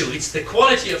the issue. It's the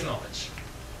quality of knowledge.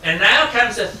 And now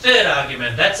comes a third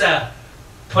argument. That's a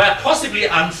possibly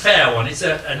unfair one. It's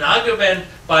an argument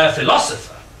by a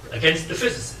philosopher against the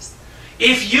physicist.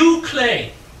 If you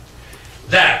claim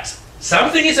that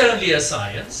something is only a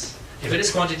science, if it is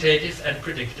quantitative and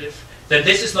predictive, then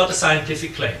this is not a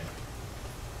scientific claim.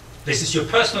 This is your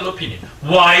personal opinion.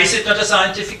 Why is it not a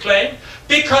scientific claim?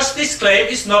 Because this claim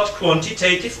is not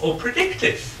quantitative or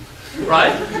predictive.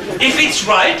 Right? If it's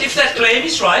right, if that claim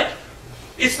is right,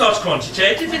 it's not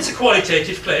quantitative, it's a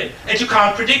qualitative claim, and you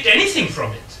can't predict anything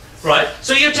from it. Right?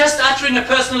 So you're just uttering a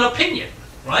personal opinion.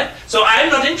 Right? So I'm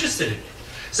not interested in it.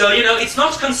 So, you know, it's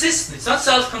not consistent, it's not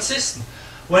self-consistent.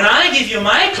 When I give you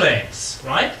my claims,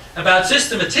 right, about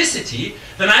systematicity,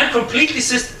 then I'm completely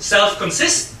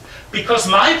self-consistent, because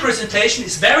my presentation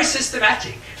is very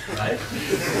systematic, right?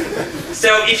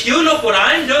 So if you look what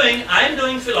I'm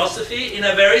doing philosophy in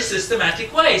a very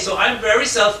systematic way, so I'm very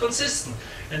self-consistent.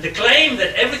 And the claim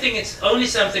that everything is only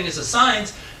something is a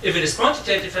science, if it is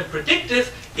quantitative and predictive,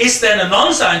 is then a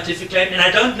non-scientific claim, and I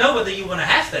don't know whether you want to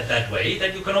have that way.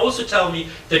 Then you can also tell me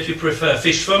that you prefer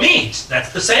fish for meat.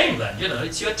 That's the same then, you know,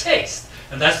 it's your taste.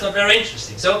 And that's not very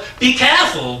interesting. So be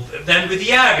careful then with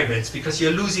the arguments, because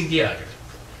you're losing the argument.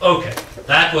 Okay,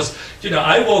 that was, you know,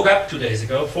 I woke up 2 days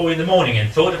ago, 4 in the morning, and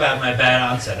thought about my bad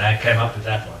answer, and I came up with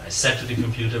that one. I sat to the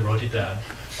computer, wrote it down.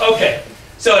 Okay,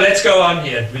 so let's go on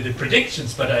here with the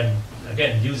predictions, but I'm,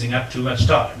 again, using up too much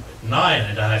time. 9,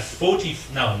 and I have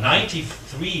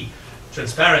 93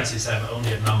 transparencies. I'm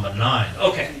only at number 9.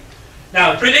 Okay,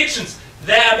 now predictions.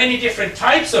 There are many different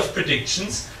types of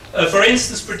predictions. For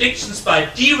instance, predictions by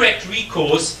direct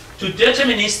recourse to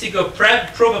deterministic or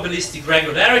probabilistic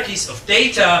regularities of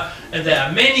data, and there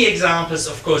are many examples.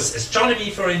 Of course,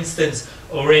 astronomy, for instance,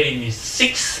 already in the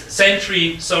 6th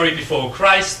century, before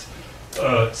Christ,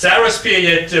 Sarah's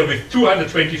period, with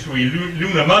 223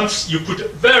 lunar months, you could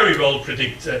very well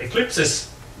predict eclipses,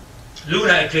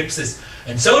 lunar eclipses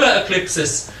and solar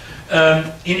eclipses.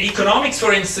 In economics,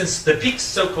 for instance, the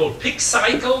so-called pig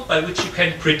cycle, by which you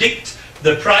can predict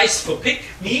the price for pig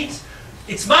meat.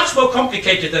 It's much more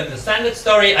complicated than the standard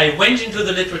story. I went into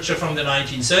the literature from the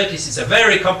 1930s. It's a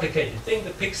very complicated thing, the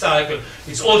pig cycle.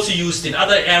 It's also used in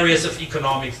other areas of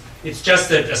economics. It's just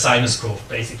a sinus curve,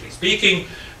 basically speaking.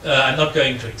 I'm not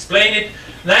going to explain it.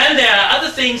 Then there are other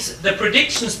things, the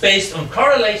predictions based on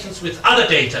correlations with other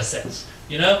data sets.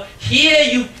 You know, here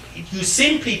you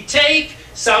simply take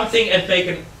something and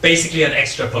make basically an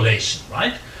extrapolation,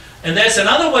 right? And there's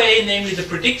another way, namely the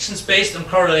predictions based on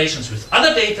correlations with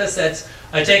other data sets.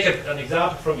 I take an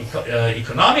example from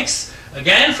economics,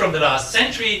 again from the last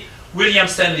century, William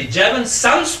Stanley Jevons'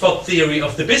 sunspot theory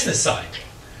of the business cycle.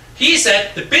 He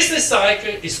said the business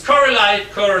cycle is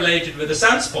correlated with the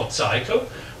sunspot cycle,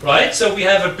 right? So we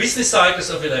have a business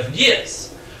cycles of 11 years.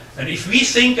 And if we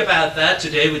think about that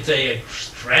today, we'd say,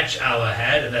 scratch our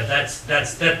head, and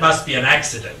that must be an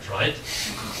accident, right?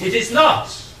 It is not.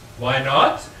 Why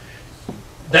not?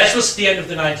 That was the end of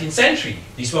the 19th century.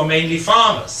 These were mainly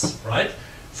farmers, right?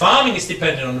 Farming is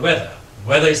dependent on weather.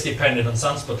 Weather is dependent on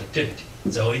sunspot activity.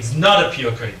 So it's not a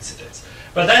pure coincidence.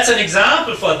 But that's an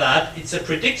example for that. It's a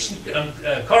prediction,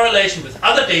 correlation with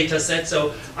other data sets.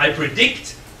 So I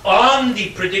predict on the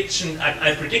prediction,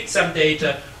 I predict some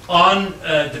data on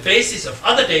the basis of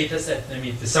other data sets,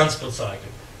 namely the sunspot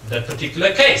cycle, in that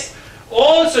particular case.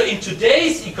 Also in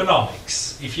today's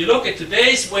economics, if you look at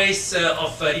today's ways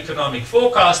of economic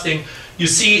forecasting, you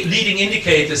see leading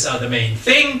indicators are the main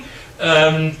thing.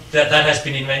 That has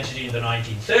been invented in the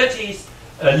 1930s.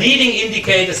 Leading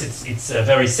indicators, it's a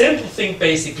very simple thing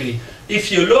basically.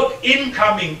 If you look,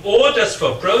 incoming orders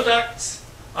for products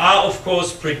are of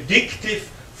course predictive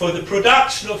for the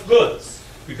production of goods,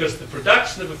 because the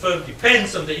production of a firm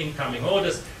depends on the incoming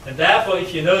orders, and therefore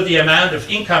if you know the amount of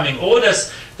incoming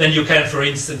orders, then you can, for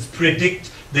instance,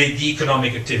 predict the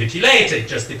economic activity later. It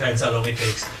just depends how long it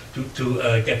takes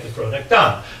to get the product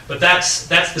done. But that's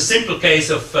the simple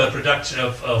case of production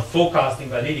of forecasting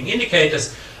by leading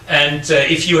indicators. And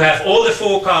if you have all the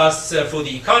forecasts for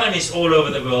the economies all over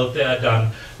the world, they are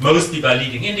done mostly by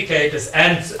leading indicators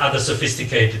and other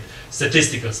sophisticated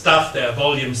statistical stuff. There are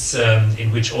volumes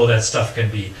in which all that stuff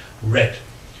can be read.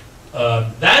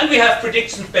 Then we have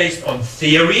predictions based on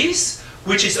theories,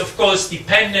 which is of course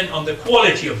dependent on the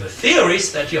quality of the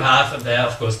theories that you have, and there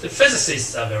of course the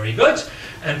physicists are very good,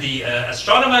 and the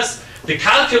astronomers. The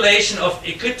calculation of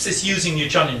eclipses using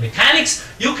Newtonian mechanics,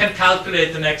 you can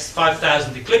calculate the next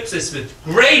 5,000 eclipses with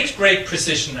great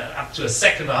precision, up to a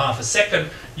second or half a second.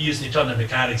 You use Newtonian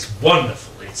mechanics,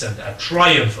 wonderful. It's a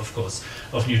triumph, of course,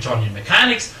 of Newtonian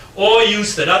mechanics. Or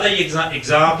use that other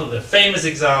example, the famous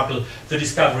example, the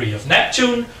discovery of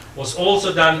Neptune was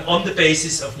also done on the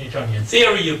basis of Newtonian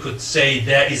theory. You could say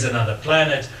there is another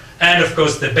planet. And of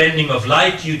course the bending of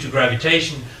light due to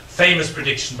gravitation, famous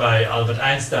prediction by Albert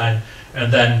Einstein,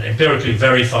 and then empirically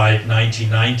verified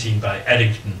 1919 by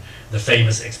Eddington, the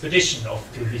famous expedition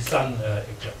to the sun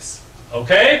eclipse.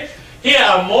 Okay? Here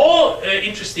are more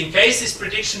interesting cases,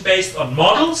 prediction based on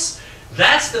models.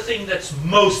 That's the thing that's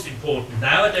most important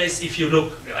nowadays if you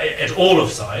look at all of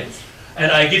science.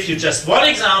 And I give you just one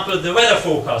example, the weather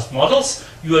forecast models.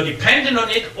 You are dependent on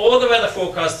it. All the weather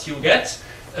forecasts you get,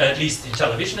 at least in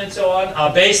television and so on,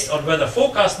 are based on weather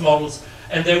forecast models.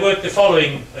 And they work in the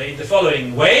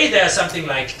following way. There are something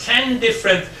like 10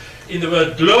 different, in the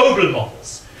word, global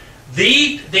models.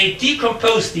 They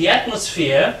decompose the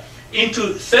atmosphere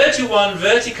into 31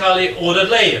 vertically ordered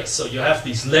layers. So you have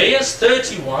these layers,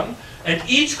 31, and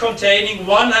each containing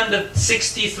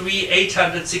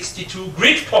 163,862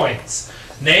 grid points,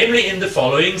 namely in the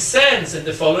following sense, in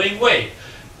the following way.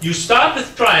 You start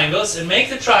with triangles and make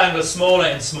the triangles smaller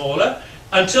and smaller,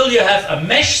 until you have a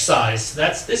mesh size,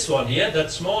 that's this one here,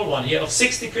 that small one here, of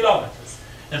 60 kilometers.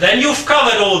 And then you've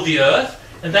covered all the Earth,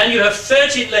 and then you have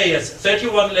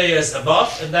 31 layers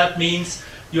above, and that means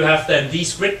you have then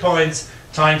these grid points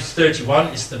times 31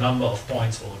 is the number of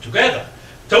points altogether.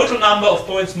 Total number of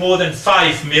points more than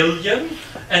 5 million,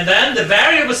 and then the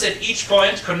variables at each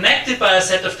point connected by a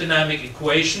set of dynamic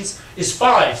equations is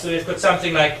 5. So you've got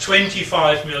something like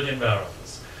 25 million variables.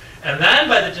 And then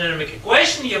by the dynamic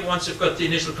equation, once you've got the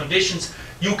initial conditions,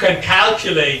 you can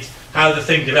calculate how the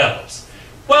thing develops.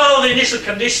 Well, the initial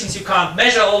conditions, you can't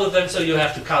measure all of them, so you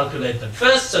have to calculate them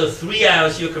first. So 3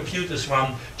 hours your computers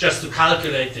run just to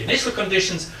calculate the initial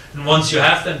conditions. And once you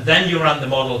have them, then you run the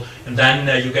model, and then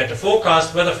you get the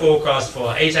forecast, weather forecast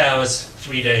for 8 hours,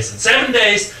 3 days, and 7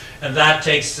 days. And that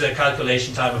takes a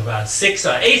calculation time of about 6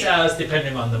 or 8 hours,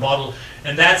 depending on the model.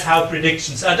 And that's how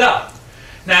predictions are done.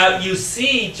 Now you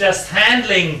see, just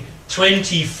handling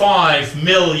 25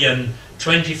 million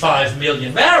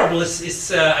variables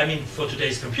is, I mean, for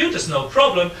today's computers, no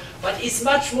problem, but it's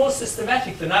much more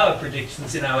systematic than our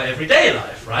predictions in our everyday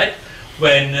life, right?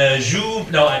 When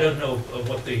no, I don't know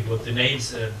what the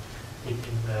names in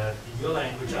your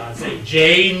language are, say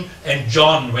Jane and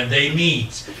John, when they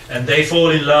meet and they fall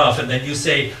in love, and then you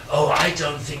say, oh, I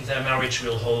don't think their marriage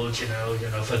will hold, you know,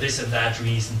 for this and that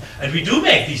reason. And we do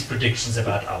make these predictions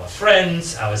about our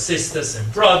friends, our sisters and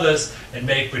brothers, and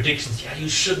make predictions, yeah, you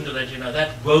shouldn't do that,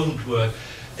 that won't work.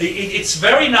 It's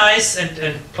very nice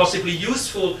and possibly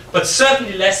useful, but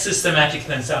certainly less systematic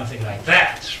than something like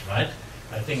that, right?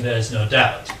 I think there is no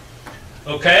doubt.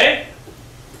 Okay?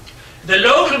 The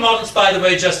local models, by the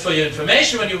way, just for your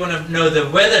information, when you want to know the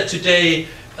weather today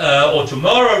or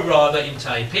tomorrow rather in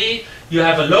Taipei, you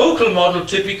have a local model,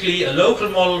 typically a local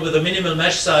model with a minimal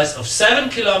mesh size of 7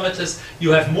 kilometers.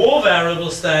 You have more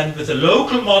variables than with a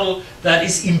local model that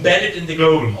is embedded in the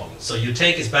global model. So you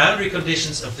take as boundary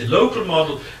conditions of the local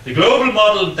model, the global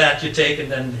model that you take, and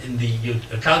then you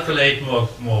calculate more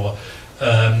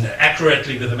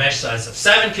accurately with a mesh size of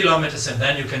 7 kilometers, and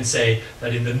then you can say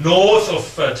that in the north of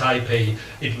Taipei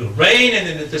it will rain, and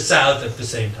in the south at the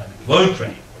same time it won't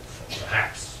rain,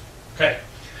 perhaps. Okay.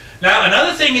 Now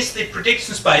another thing is the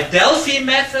predictions by Delphi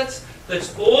methods.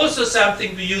 That's also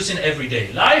something we use in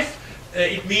everyday life.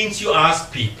 It means you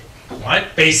ask people,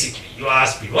 right? Basically, you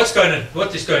ask people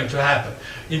what is going to happen.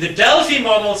 In the Delphi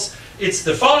models, it's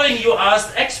the following: you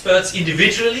ask experts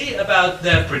individually about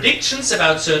their predictions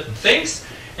about certain things,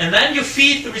 and then you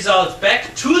feed the results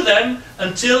back to them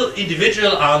until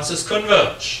individual answers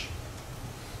converge.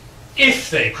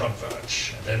 If they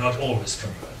converge, and they're not always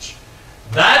converge.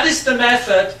 That is the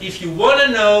method if you want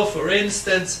to know, for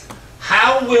instance,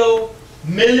 how will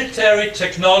military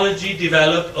technology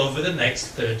develop over the next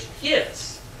 30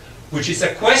 years, which is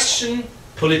a question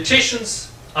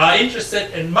politicians are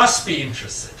interested and must be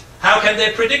interested. How can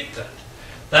they predict that?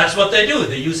 That's what they do.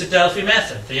 They use a Delphi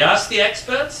method. They ask the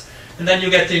experts, and then you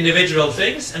get the individual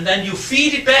things, and then you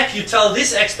feed it back. You tell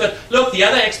this expert, look, the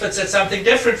other expert said something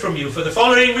different from you for the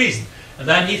following reason. And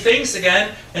then he thinks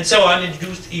again, and so on, and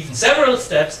do even several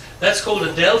steps. That's called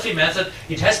a Delphi method.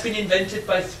 It has been invented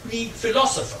by 3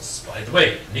 philosophers, by the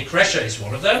way. Nick Rescher is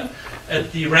one of them,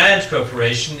 at the Rand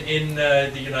Corporation in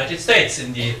the United States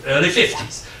in the early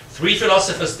 50s. 3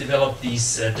 philosophers developed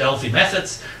these Delphi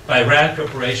methods by Rand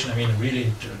Corporation. I mean, a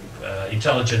really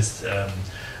intelligent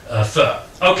firm.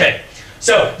 Okay.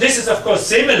 So this is, of course,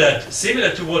 similar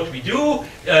to what we do.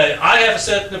 I have a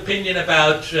certain opinion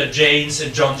about Jane's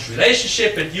and John's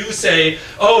relationship, and you say,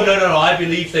 oh, no, I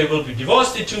believe they will be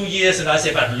divorced in 2 years, and I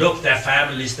say, but look, their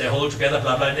families, they hold together,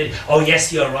 blah, blah, and oh,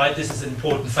 yes, you're right, this is an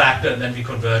important factor, and then we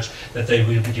converge that they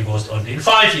will be divorced only in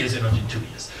 5 years and not in 2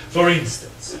 years, for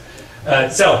instance.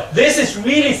 So this is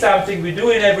really something we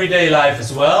do in everyday life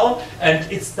as well, and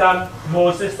it's done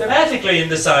more systematically in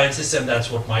the sciences, and that's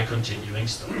what my continuing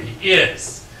story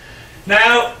is.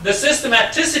 Now, the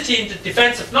systematicity in the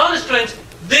defense of knowledge claims,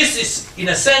 this is, in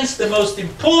a sense, the most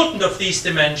important of these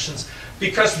dimensions,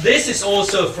 because this is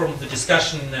also from the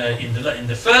discussion in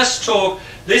the first talk,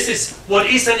 this is what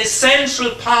is an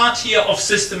essential part here of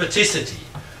systematicity.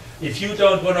 If you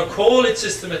don't want to call it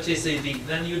systematicity,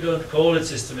 then you don't call it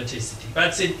systematicity. But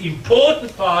it's an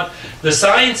important part. The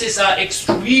sciences are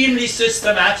extremely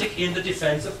systematic in the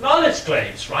defense of knowledge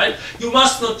claims, right? You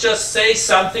must not just say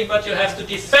something, but you have to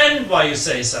defend why you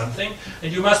say something,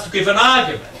 and you must give an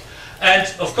argument. And,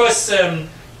 of course,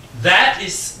 that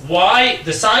is why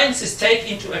the sciences take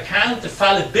into account the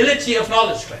fallibility of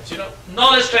knowledge claims. You know,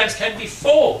 knowledge claims can be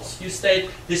false. You state,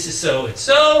 this is so, it's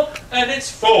so, and it's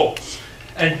false.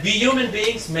 And we human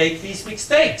beings make these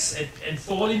mistakes and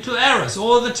fall into errors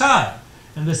all the time.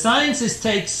 And the sciences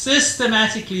take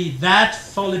systematically that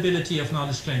fallibility of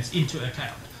knowledge claims into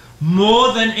account.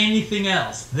 More than anything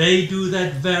else, they do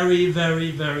that very,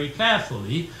 very, very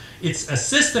carefully. It's a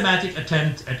systematic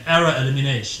attempt at error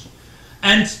elimination.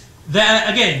 And there are,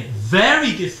 again,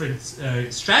 very different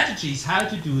strategies how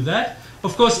to do that.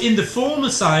 Of course, in the formal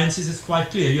sciences, it's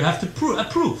quite clear. You have to prove a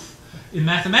proof. In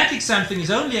mathematics, something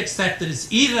is only accepted as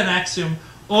either an axiom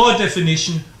or a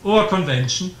definition or a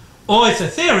convention, or it's a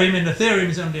theorem, and a theorem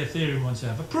is only a theorem once you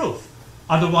have a proof.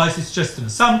 Otherwise, it's just an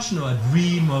assumption or a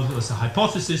dream or it's a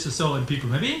hypothesis or so, and people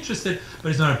may be interested, but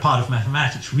it's not a part of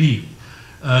mathematics, really.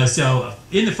 So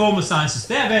in the formal sciences,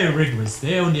 they are very rigorous.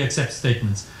 They only accept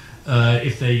statements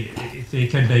if they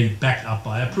can be backed up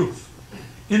by a proof.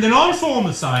 In the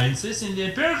non-formal sciences, in the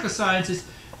empirical sciences,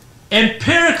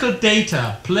 empirical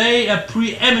data play a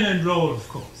preeminent role, of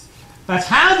course. But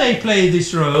how they play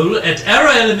this role at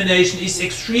error elimination is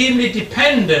extremely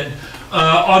dependent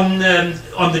on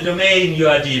the domain you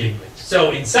are dealing with.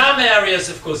 So in some areas,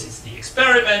 of course, it's the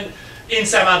experiment. In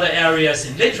some other areas,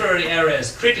 in literary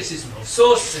areas, criticism of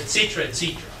sources, etc.,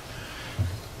 etc.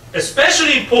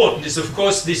 Especially important is, of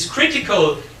course, this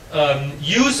critical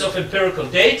use of empirical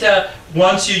data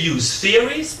once you use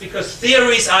theories, because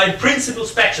theories are in principle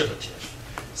speculative.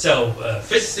 So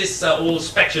physicists are all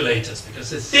speculators, because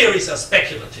the theories are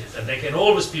speculative and they can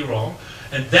always be wrong,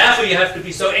 and therefore you have to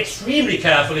be so extremely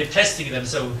careful in testing them,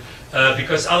 so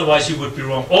because otherwise you would be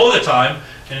wrong all the time,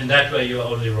 and in that way you are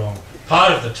only wrong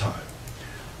part of the time.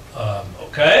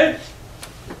 Okay?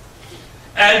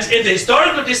 And in the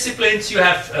historical disciplines, you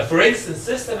have, for instance,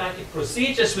 systematic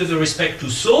procedures with respect to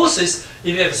sources.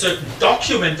 If you have a certain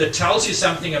document that tells you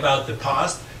something about the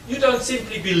past, you don't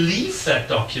simply believe that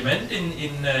document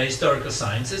in historical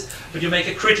sciences, but you make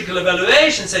a critical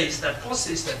evaluation, say, is that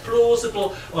possible, is that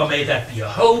plausible, or may that be a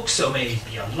hoax, or may it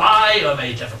be a lie, or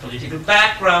may it have a political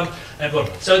background, and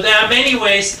whatnot. So there are many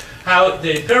ways how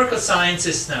the empirical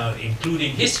sciences, now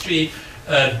including history,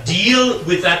 deal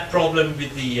with that problem,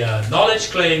 with the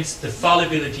knowledge claims, the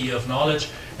fallibility of knowledge,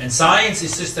 and science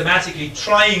is systematically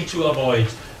trying to avoid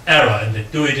error, and they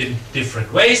do it in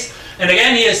different ways. And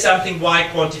again, here's something why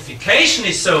quantification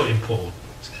is so important.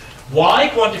 Why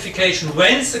quantification,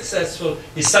 when successful,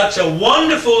 is such a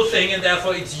wonderful thing, and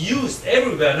therefore it's used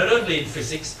everywhere, not only in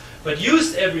physics, but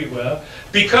used everywhere,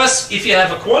 because if you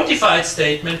have a quantified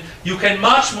statement, you can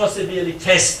much more severely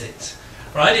test it.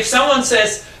 Right? If someone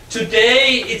says,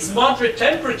 today it's moderate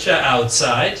temperature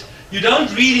outside, you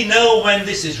don't really know when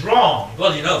this is wrong.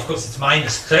 Well, you know, of course, it's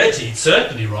minus 30, it's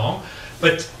certainly wrong.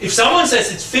 But if someone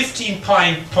says it's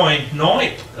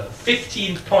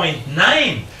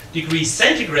 15.9 degrees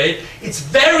centigrade, it's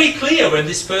very clear when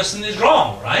this person is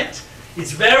wrong, right?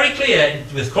 It's very clear.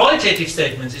 And with qualitative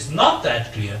statements, it's not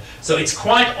that clear. So it's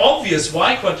quite obvious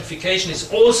why quantification is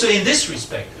also in this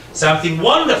respect something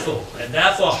wonderful and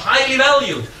therefore highly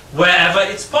valued wherever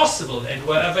it's possible and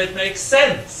wherever it makes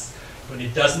sense. When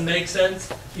it doesn't make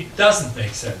sense, it doesn't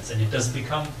make sense, and it doesn't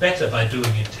become better by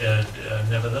doing it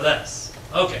nevertheless.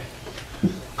 Okay.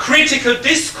 Critical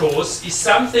discourse is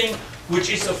something which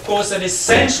is, of course, an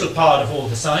essential part of all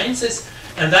the sciences,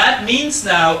 and that means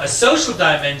now a social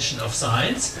dimension of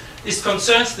science. This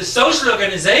concerns the social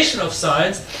organization of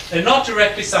science and not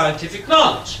directly scientific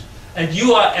knowledge. And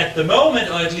you are at the moment,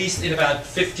 or at least in about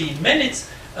 15 minutes,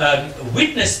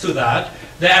 witness to that.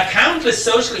 There are countless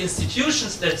social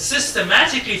institutions that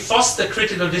systematically foster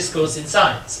critical discourse in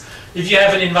science. If you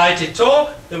have an invited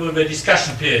talk, there will be a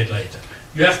discussion period later.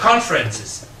 You have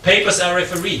conferences, papers are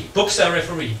refereed, books are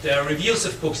refereed, there are reviews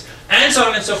of books, and so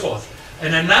on and so forth.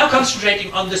 And I'm now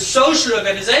concentrating on the social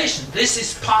organization. This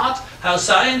is part how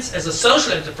science as a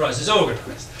social enterprise is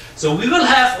organized. So we will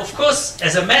have, of course,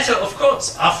 as a matter of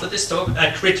course, after this talk,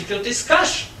 a critical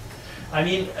discussion. I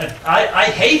mean, I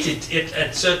hate it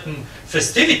at certain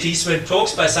festivities when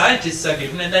talks by scientists are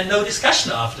given and then no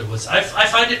discussion afterwards. I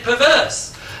find it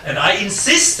perverse. And I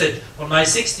insisted on my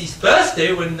 60th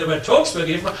birthday, when talks were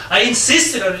given, I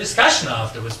insisted on a discussion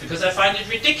afterwards because I find it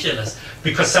ridiculous.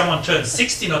 Because someone turns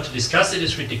 60 not to discuss it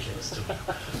is ridiculous to me.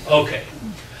 Okay.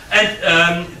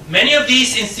 And many of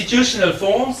these institutional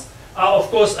forms are, of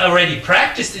course, already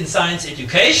practiced in science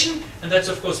education, and that's,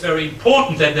 of course, very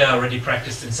important that they are already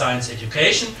practiced in science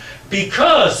education,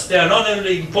 because they are not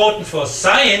only important for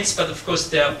science, but, of course,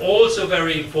 they are also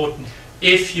very important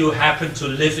if you happen to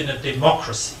live in a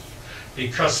democracy,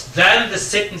 because then the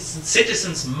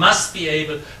citizens must be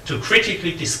able to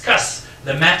critically discuss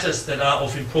the matters that are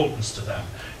of importance to them.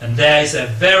 And there is a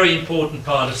very important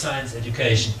part of science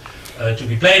education to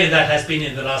be played, and that has been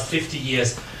in the last 50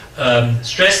 years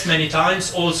stressed many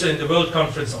times, also in the World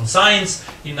Conference on Science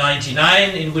in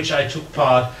 '99, in which I took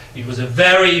part. It was a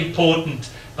very important,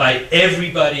 by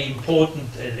everybody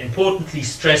importantly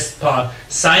stressed part.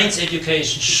 Science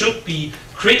education should be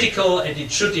critical, and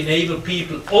it should enable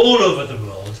people all over the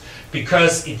world,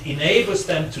 because it enables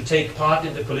them to take part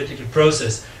in the political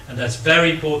process, and that's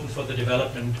very important for the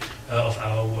development of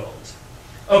our world.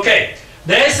 Okay.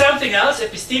 There is something else,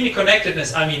 epistemic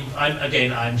connectedness. I mean,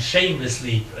 I'm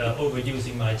shamelessly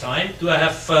overusing my time. Do I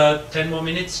have 10 more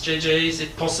minutes, JJ? Is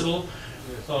it possible?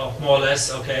 Oh, more or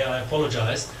less. Okay, I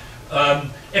apologize.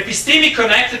 Epistemic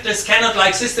connectedness cannot,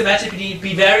 like systematically,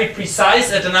 be very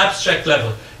precise at an abstract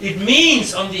level. It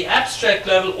means, on the abstract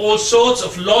level, all sorts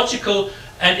of logical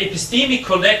and epistemic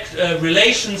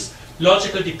relations,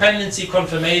 logical dependency,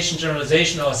 confirmation,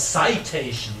 generalization, or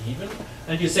citation even.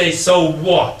 And you say, so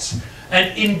what?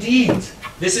 And indeed,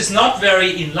 this is not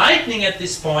very enlightening at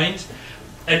this point,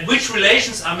 and which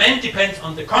relations are meant depends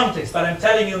on the context, but I'm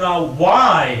telling you now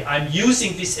why I'm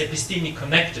using this epistemic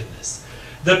connectedness.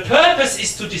 The purpose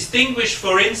is to distinguish,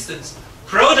 for instance,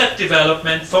 product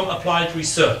development from applied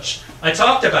research. I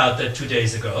talked about that 2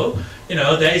 days ago. You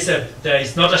know, there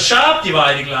is not a sharp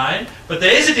dividing line, but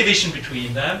there is a division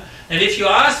between them. And if you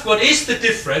ask what is the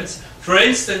difference, for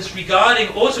instance, regarding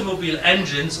automobile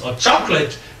engines or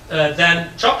chocolate, than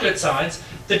chocolate science,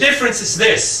 the difference is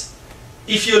this.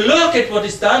 If you look at what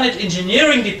is done at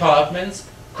engineering departments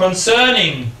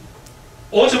concerning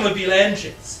automobile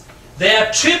engines, they are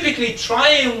typically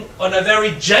trying on a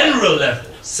very general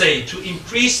level, say, to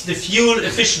increase the fuel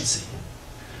efficiency.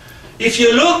 If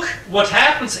you look what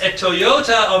happens at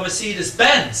Toyota or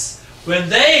Mercedes-Benz, when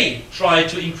they try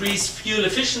to increase fuel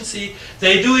efficiency,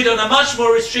 they do it on a much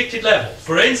more restricted level.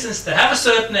 For instance, they have a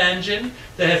certain engine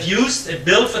they have used and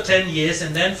built for 10 years,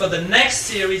 and then for the next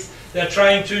series they're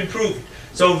trying to improve it.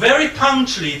 So very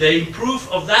punctually they improve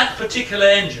of that particular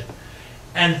engine.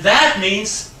 And that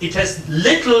means it has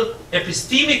little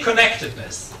epistemic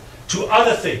connectedness to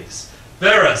other things.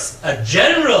 Whereas a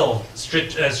general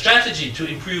strategy to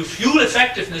improve fuel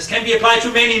effectiveness can be applied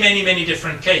to many, many, many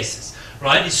different cases.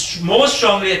 Right? It's more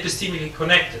strongly epistemically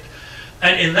connected.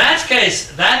 And in that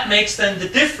case, that makes then the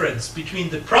difference between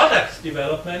the product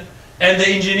development and the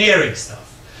engineering stuff.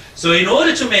 So in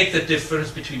order to make the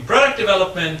difference between product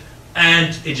development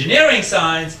and engineering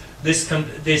science, this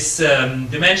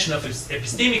dimension of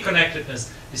epistemic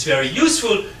connectedness is very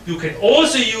useful. You can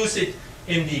also use it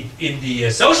in the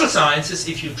social sciences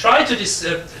if you try to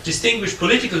distinguish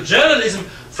political journalism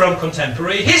from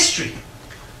contemporary history.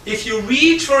 If you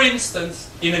read, for instance,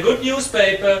 in a good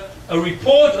newspaper, a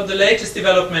report on the latest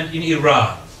development in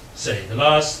Iran, say, the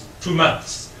last 2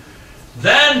 months,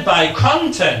 then by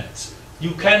content,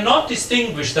 you cannot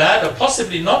distinguish that, or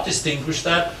possibly not distinguish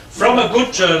that, from a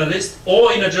good journalist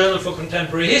or in a journal for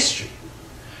contemporary history.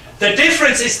 The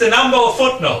difference is the number of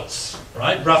footnotes,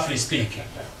 right, roughly speaking.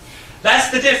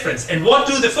 That's the difference. And what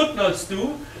do the footnotes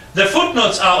do? The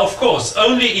footnotes are, of course,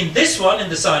 only in this one, in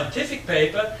the scientific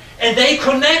paper, and they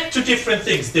connect to different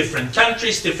things, different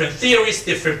countries, different theories,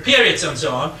 different periods, and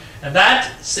so on. And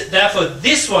that, therefore,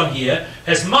 this one here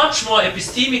has much more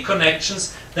epistemic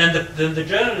connections than the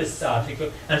journalist's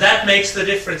article, and that makes the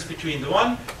difference between the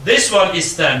one. This one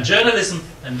is then journalism,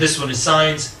 and this one is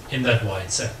science in that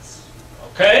wide sense.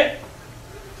 Okay?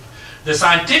 The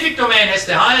scientific domain has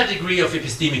the higher degree of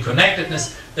epistemic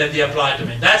connectedness than the applied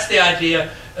domain. That's the idea,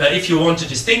 if you want to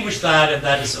distinguish that, and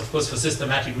that is, of course, for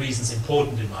systematic reasons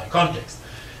important in my context.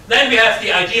 Then we have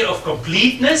the idea of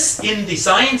completeness in the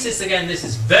sciences. Again, this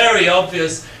is very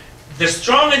obvious. The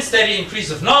strong and steady increase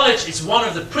of knowledge is one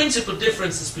of the principal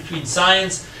differences between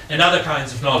science and other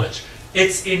kinds of knowledge.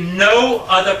 It's in no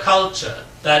other culture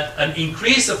that an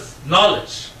increase of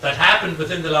knowledge that happened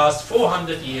within the last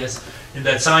 400 years in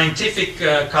that scientific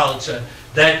culture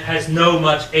that has no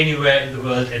much anywhere in the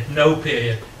world at no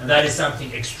period, and that is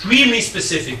something extremely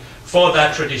specific for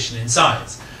that tradition in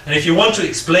science. And if you want to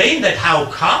explain that,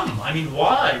 how come? I mean,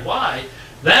 why?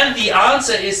 Then the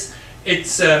answer is,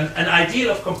 it's an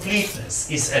ideal of completeness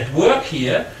is at work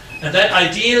here, and that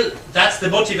ideal, that's the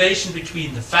motivation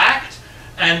between the fact,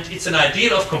 and it's an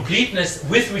ideal of completeness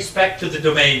with respect to the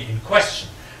domain in question.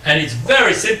 And it's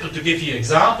very simple to give you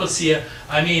examples here.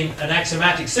 I mean, an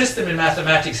axiomatic system in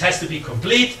mathematics has to be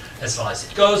complete, as far as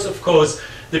it goes, of course.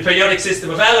 The periodic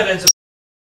system of elements, you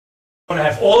want to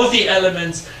have all of the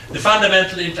elements. The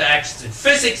fundamental interactions in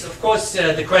physics, of course,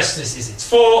 the question is it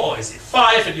 4 or is it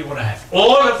 5? And you want to have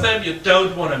all of them. You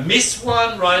don't want to miss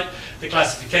one, right? The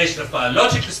classification of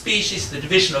biological species, the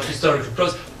division of historical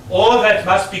process, all that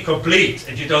must be complete,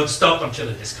 and you don't stop until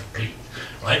it is complete.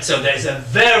 Right? So there's a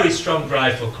very strong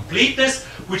drive for completeness,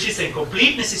 which is, and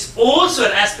completeness is also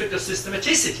an aspect of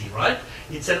systematicity, right?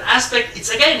 It's an aspect,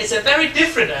 it's a very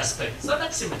different aspect. It's not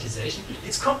axiomatization,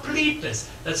 it's completeness.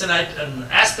 That's an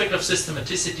aspect of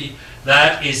systematicity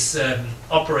that is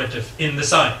operative in the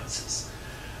sciences.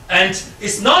 And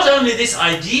it's not only this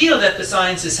ideal that the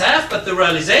sciences have, but the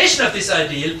realization of this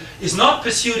ideal is not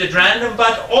pursued at random,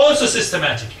 but also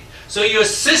systematically. So you're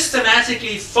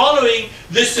systematically following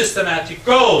this systematic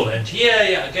goal. And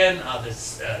here again are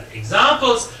the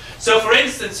examples. So for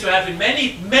instance, you have in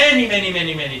many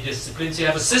disciplines, you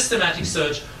have a systematic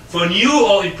search for new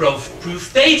or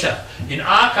improved data in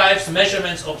archives,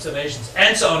 measurements, observations,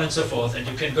 and so on and so forth. And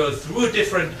you can go through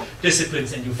different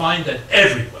disciplines and you find that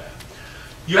everywhere.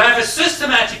 You have a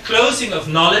systematic closing of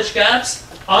knowledge gaps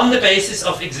on the basis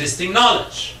of existing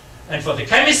knowledge. And for the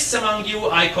chemists among you,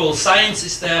 I call science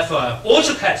is therefore an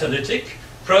autocatalytic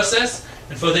process.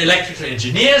 And for the electrical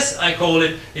engineers, I call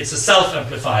it's a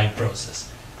self-amplifying process.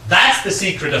 That's the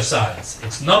secret of science.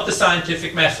 It's not the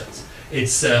scientific methods.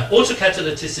 It's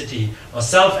autocatalyticity or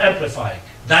self-amplifying.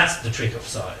 That's the trick of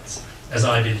science, as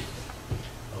I believe.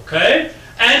 Okay?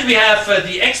 And we have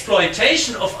the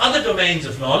exploitation of other domains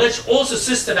of knowledge, also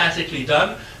systematically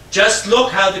done. Just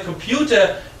look how the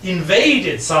computer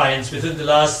invaded science within the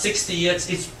last 60 years.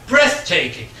 It's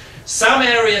breathtaking. Some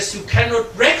areas you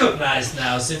cannot recognize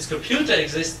now, since computer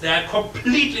exists, they are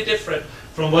completely different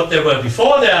from what they were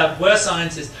before there were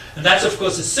sciences. And that's, of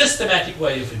course, a systematic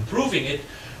way of improving it.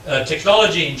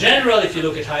 Technology in general, if you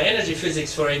look at high energy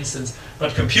physics, for instance,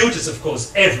 but computers, of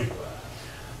course, everywhere.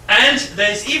 And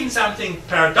there's even something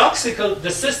paradoxical, the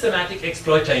systematic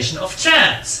exploitation of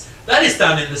chance. That is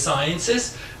done in the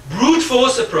sciences. Brute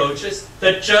force approaches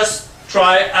that just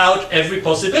try out every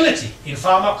possibility. In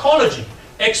pharmacology,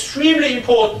 extremely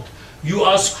important. You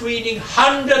are screening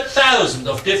 100,000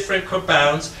 of different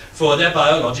compounds for their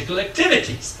biological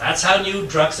activities. That's how new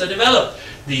drugs are developed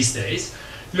these days.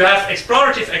 You have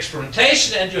explorative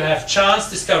experimentation and you have chance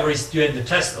discoveries during the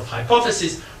test of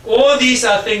hypotheses. All these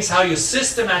are things how you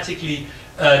systematically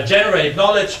generate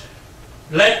knowledge.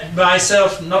 Let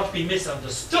myself not be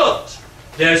misunderstood.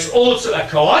 There's also a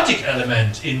chaotic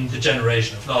element in the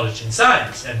generation of knowledge in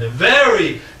science, and the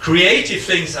very creative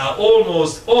things are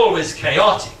almost always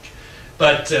chaotic.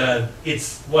 But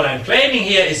it's what I'm claiming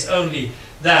here is only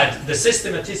that the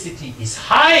systematicity is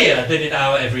higher than in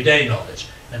our everyday knowledge,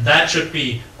 and that should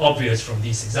be obvious from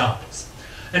these examples.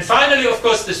 And finally, of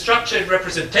course, the structure and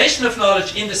representation of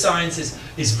knowledge in the sciences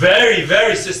is very,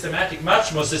 very systematic,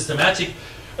 much more systematic.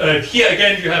 Here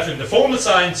again you have in the formal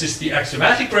sciences the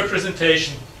axiomatic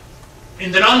representation.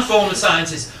 In the non-formal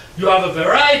sciences you have a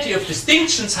variety of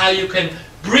distinctions how you can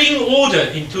bring order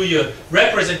into your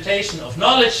representation of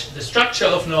knowledge, the structure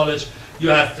of knowledge. You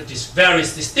have these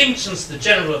various distinctions, the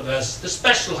general versus the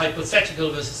special, hypothetical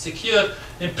versus secured,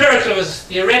 empirical versus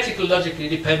theoretical, logically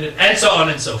dependent, and so on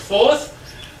and so forth.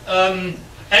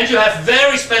 And you have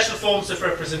very special forms of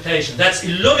representation. That's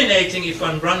illuminating if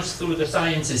one runs through the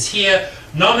sciences here.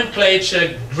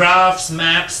 Nomenclature, graphs,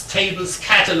 maps, tables,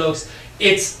 catalogs.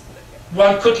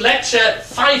 One could lecture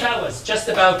 5 hours just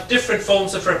about different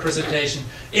forms of representation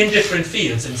in different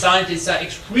fields. And scientists are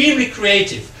extremely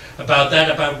creative about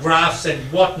that, about graphs and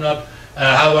whatnot,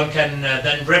 how one can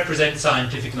then represent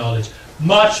scientific knowledge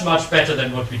much, much better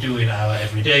than what we do in our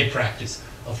everyday practice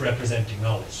of representing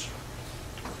knowledge.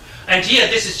 And here,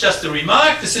 this is just a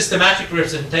remark, the systematic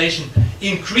representation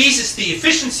increases the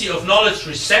efficiency of knowledge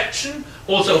reception,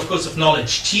 also of course of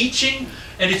knowledge teaching,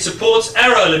 and it supports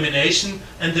error elimination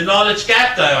and the knowledge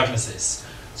gap diagnosis.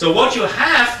 So what you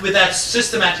have with that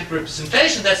systematic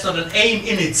representation, that's not an aim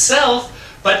in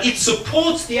itself, but it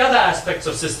supports the other aspects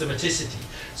of systematicity.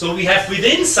 So we have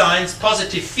within science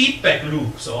positive feedback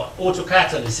loops or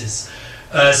autocatalysis,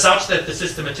 such that the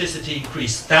systematicity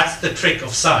increases. That's the trick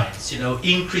of science, you know,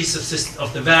 increase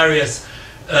of the various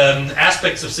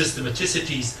aspects of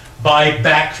systematicies by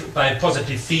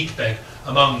positive feedback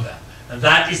among them. And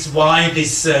that is why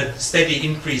this steady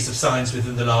increase of science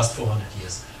within the last 400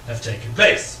 years have taken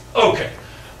place. Okay,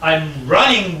 I'm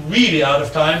running really out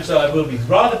of time, so I will be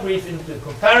rather brief in the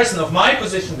comparison of my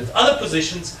position with other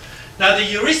positions. Now, the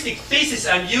heuristic thesis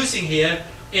I'm using here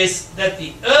is that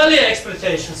the earlier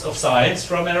explanations of science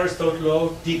from Aristotle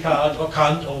or Descartes or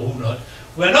Kant or who not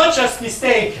were not just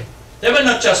mistaken. They were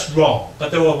not just wrong,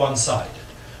 but they were one-sided.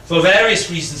 For various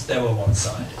reasons, they were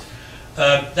one-sided.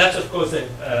 That's, of course,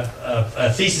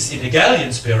 a thesis in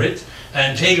Hegelian spirit,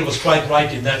 and Hegel was quite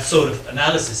right in that sort of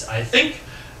analysis, I think.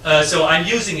 So I'm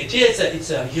using it here.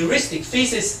 It's a heuristic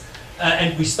thesis,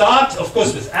 and we start, of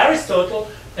course, with Aristotle.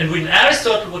 And with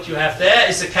Aristotle, what you have there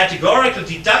is a categorical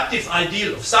deductive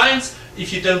ideal of science.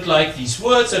 If you don't like these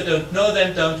words or don't know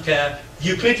them, don't care,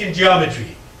 Euclidean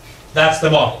geometry. That's the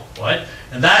model, right?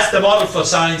 And that's the model for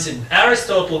science in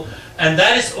Aristotle. And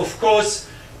that is, of course,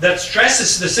 that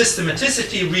stresses the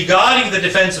systematicity regarding the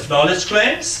defense of knowledge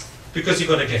claims, because you've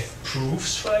got to give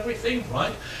proofs for everything,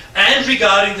 right? And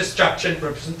regarding the structure and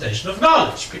representation of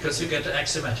knowledge, because you get an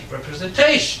axiomatic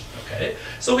representation, okay?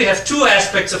 So we have two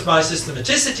aspects of my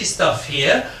systematicity stuff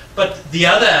here, but the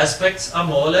other aspects are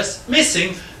more or less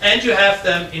missing, and you have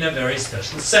them in a very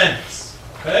special sense,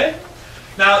 okay?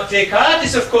 Now, Descartes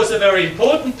is, of course, a very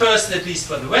important person, at least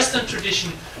for the Western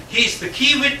tradition. He is the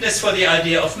key witness for the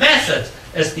idea of method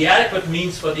as the adequate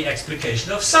means for the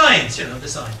explication of science, you know, the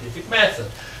scientific method.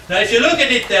 Now, if you look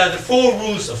at it, there are the 4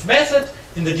 rules of method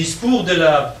in the Discours de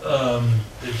la,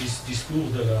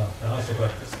 I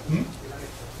forgot.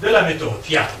 De la méthode,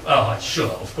 yeah. Oh, sure,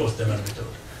 of course, de la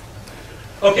méthode.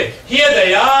 Okay, here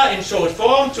they are in short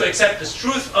form: to accept as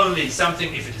truth only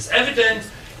something if it is evident,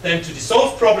 then to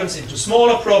dissolve problems into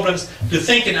smaller problems, to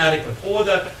think in adequate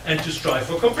order, and to strive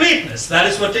for completeness. That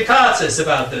is what Descartes says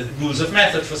about the rules of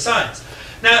method for science.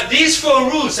 Now, these 4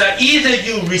 rules are either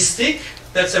heuristic,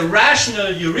 that's a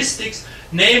rational heuristics,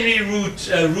 namely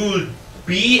rule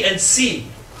B and C.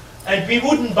 And we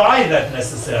wouldn't buy that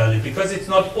necessarily, because it's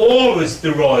not always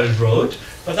the royal road,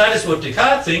 but that is what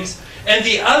Descartes thinks. And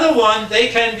the other one, they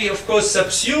can be, of course,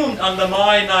 subsumed under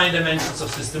my 9 dimensions of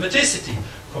systematicity.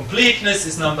 Completeness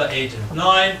is number 8 and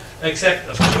 9, except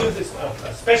of truth is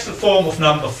a special form of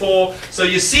number 4. So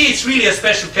you see, it's really a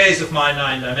special case of my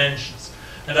 9 dimensions.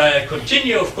 And I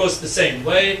continue, of course, the same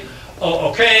way. Oh,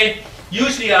 okay.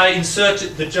 Usually I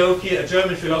insert the joke here: a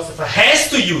German philosopher has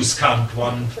to use Kant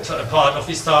one part of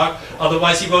his talk,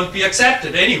 otherwise he won't be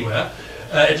accepted anywhere,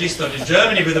 at least not in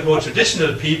Germany with the more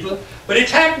traditional people. But it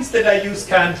happens that I use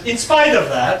Kant in spite of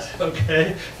that,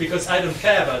 okay, because I don't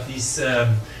care about these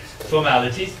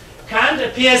formalities. Kant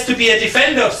appears to be a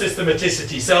defender of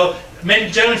systematicity, so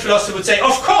many German philosophers would say,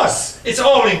 of course, it's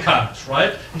all in Kant,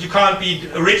 right? And you can't be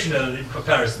original in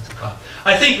comparison to Kant.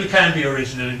 I think we can be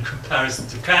original in comparison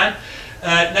to Kant.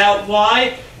 Now,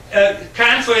 why?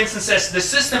 Kant, for instance, says the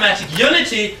systematic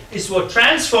unity is what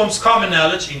transforms common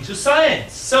knowledge into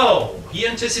science. So, he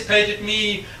anticipated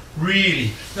me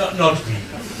really. No, not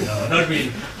really. No, not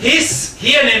really. His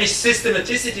here named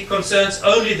systematicity concerns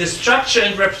only the structure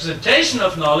and representation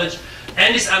of knowledge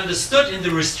and is understood in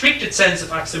the restricted sense of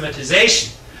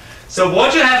axiomatization. So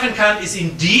what you have in Kant is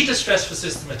indeed a stress for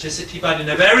systematicity, but in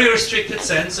a very restricted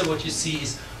sense. So what you see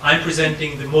is I'm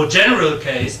presenting the more general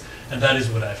case, and that is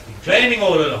what I've been claiming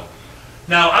all along.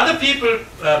 Now, other people,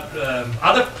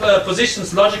 other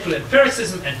positions, logical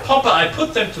empiricism and Popper, I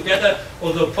put them together,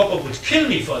 although Popper would kill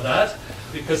me for that,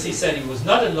 because he said he was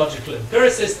not a logical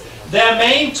empiricist. Their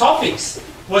main topics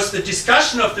was the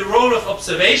discussion of the role of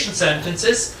observation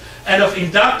sentences and of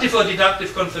inductive or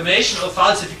deductive confirmation or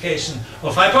falsification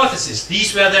of hypotheses.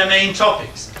 These were their main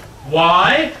topics.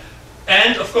 Why?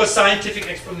 And of course scientific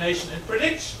explanation and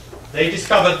prediction. They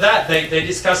discovered that, they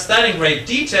discussed that in great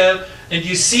detail, and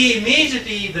you see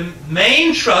immediately the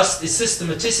main trust is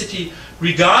systematicity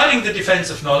regarding the defense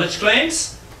of knowledge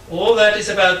claims. All that is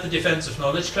about the defense of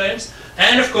knowledge claims,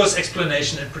 and of course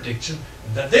explanation and prediction,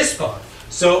 that this part.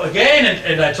 So again,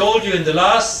 and I told you in the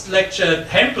last lecture,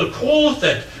 Hempel called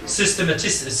that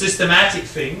systematic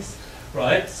things,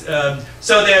 right?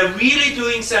 So they're really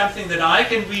doing something that I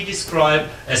can re-describe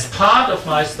as part of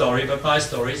my story, but my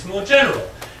story is more general.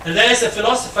 And there's a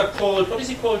philosopher called, what is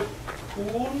he called?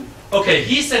 Kuhn? Okay,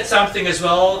 he said something as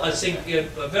well, I think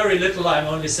very little, I'm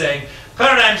only saying,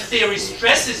 paradigm theory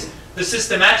stresses the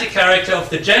systematic character of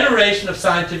the generation of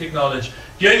scientific knowledge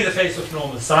during the phase of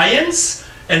normal science.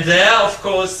 And there, of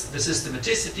course, the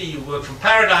systematicity, you work from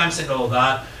paradigms and all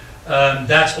that,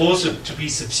 that's also to be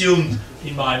subsumed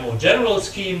in my more general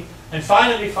scheme. And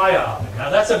finally, firearming.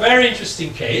 Now, that's a very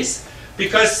interesting case,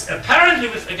 because apparently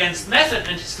with Against Method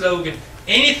and his slogan,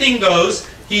 anything goes,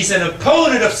 he's an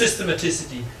opponent of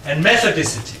systematicity and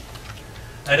methodicity.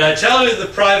 And I tell you the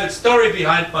private story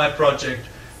behind my project,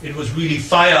 it was really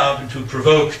Feyerabend who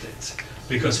provoked it.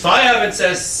 Because Feyerabend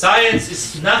says science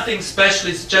is nothing special,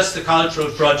 it's just a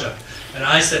cultural project. And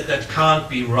I said that can't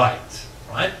be right,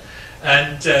 right?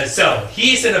 And so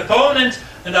he's an opponent,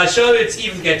 and I show you it's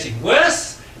even getting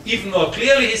worse. Even more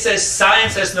clearly, he says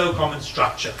science has no common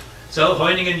structure. So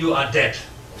Hoyningen, you are dead.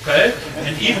 Okay?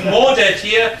 And even more dead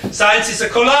here, science is a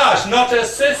collage, not a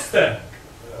system.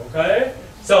 Okay?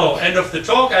 So, end of the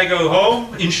talk, I go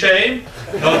home in shame.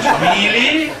 Not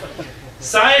really.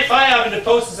 Feyerabend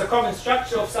opposes a common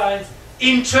structure of science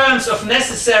in terms of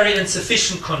necessary and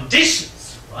sufficient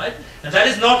conditions. Right? And that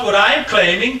is not what I am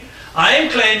claiming. I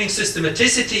am claiming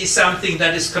systematicity is something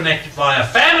that is connected via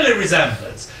family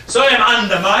resemblance. So I am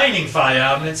undermining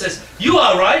Feyerabend and says, you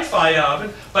are right,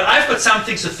 Feyerabend, but I've got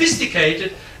something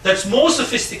sophisticated that's more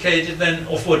sophisticated than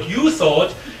of what you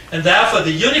thought, and therefore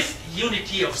the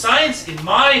unity of science in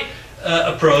my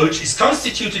approach is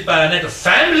constituted by a net of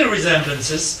family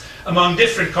resemblances among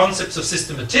different concepts of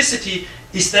systematicity,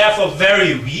 is therefore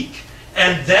very weak,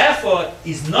 and therefore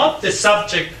is not the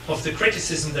subject of the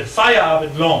criticism that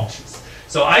Feyerabend launches.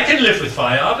 So I can live with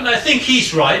Feyerabend, I think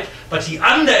he's right, but he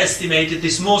underestimated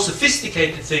this more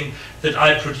sophisticated thing that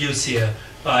I produce here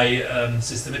by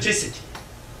systematicity.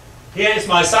 Here is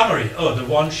my summary. Oh, the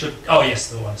one should, oh yes,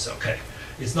 the one's okay.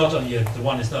 It's not on your, the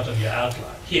one is not on your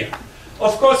outline. Here.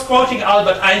 Of course, quoting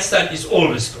Albert Einstein is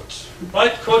always good.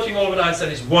 Right? Quoting Albert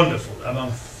Einstein is wonderful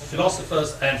among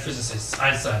philosophers and physicists,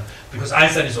 Einstein, because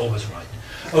Einstein is always right.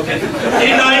 Okay.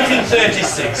 In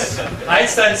 1936,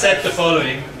 Einstein said the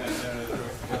following: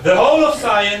 the whole of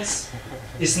science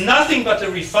is nothing but a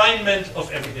refinement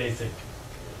of everyday thinking.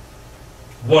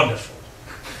 Wonderful.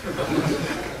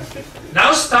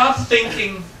 Now start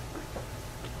thinking,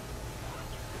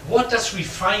 what does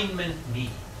refinement mean?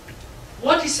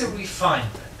 What is a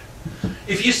refinement?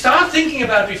 If you start thinking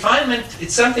about refinement,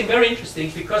 it's something very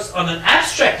interesting, because on an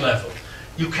abstract level,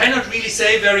 you cannot really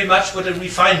say very much what a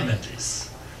refinement is.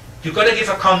 You've got to give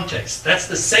a context. That's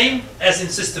the same as in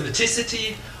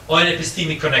systematicity or in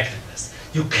epistemic connectedness.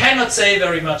 You cannot say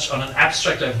very much on an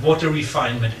abstract level what a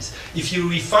refinement is. If you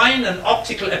refine an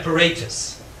optical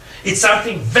apparatus, it's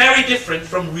something very different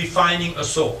from refining a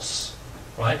sauce,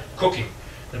 right? Cooking.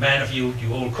 The man of you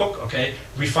all cook, okay?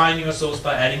 Refining a sauce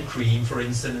by adding cream, for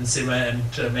instance, and simmer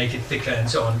and make it thicker and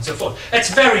so on and so forth.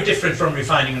 That's very different from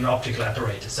refining an optical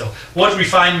apparatus. So what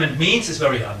refinement means is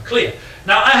very unclear.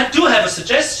 Now I do have a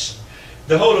suggestion.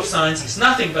 The whole of science is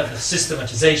nothing but the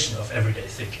systematization of everyday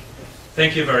thinking.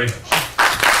 Thank you very much.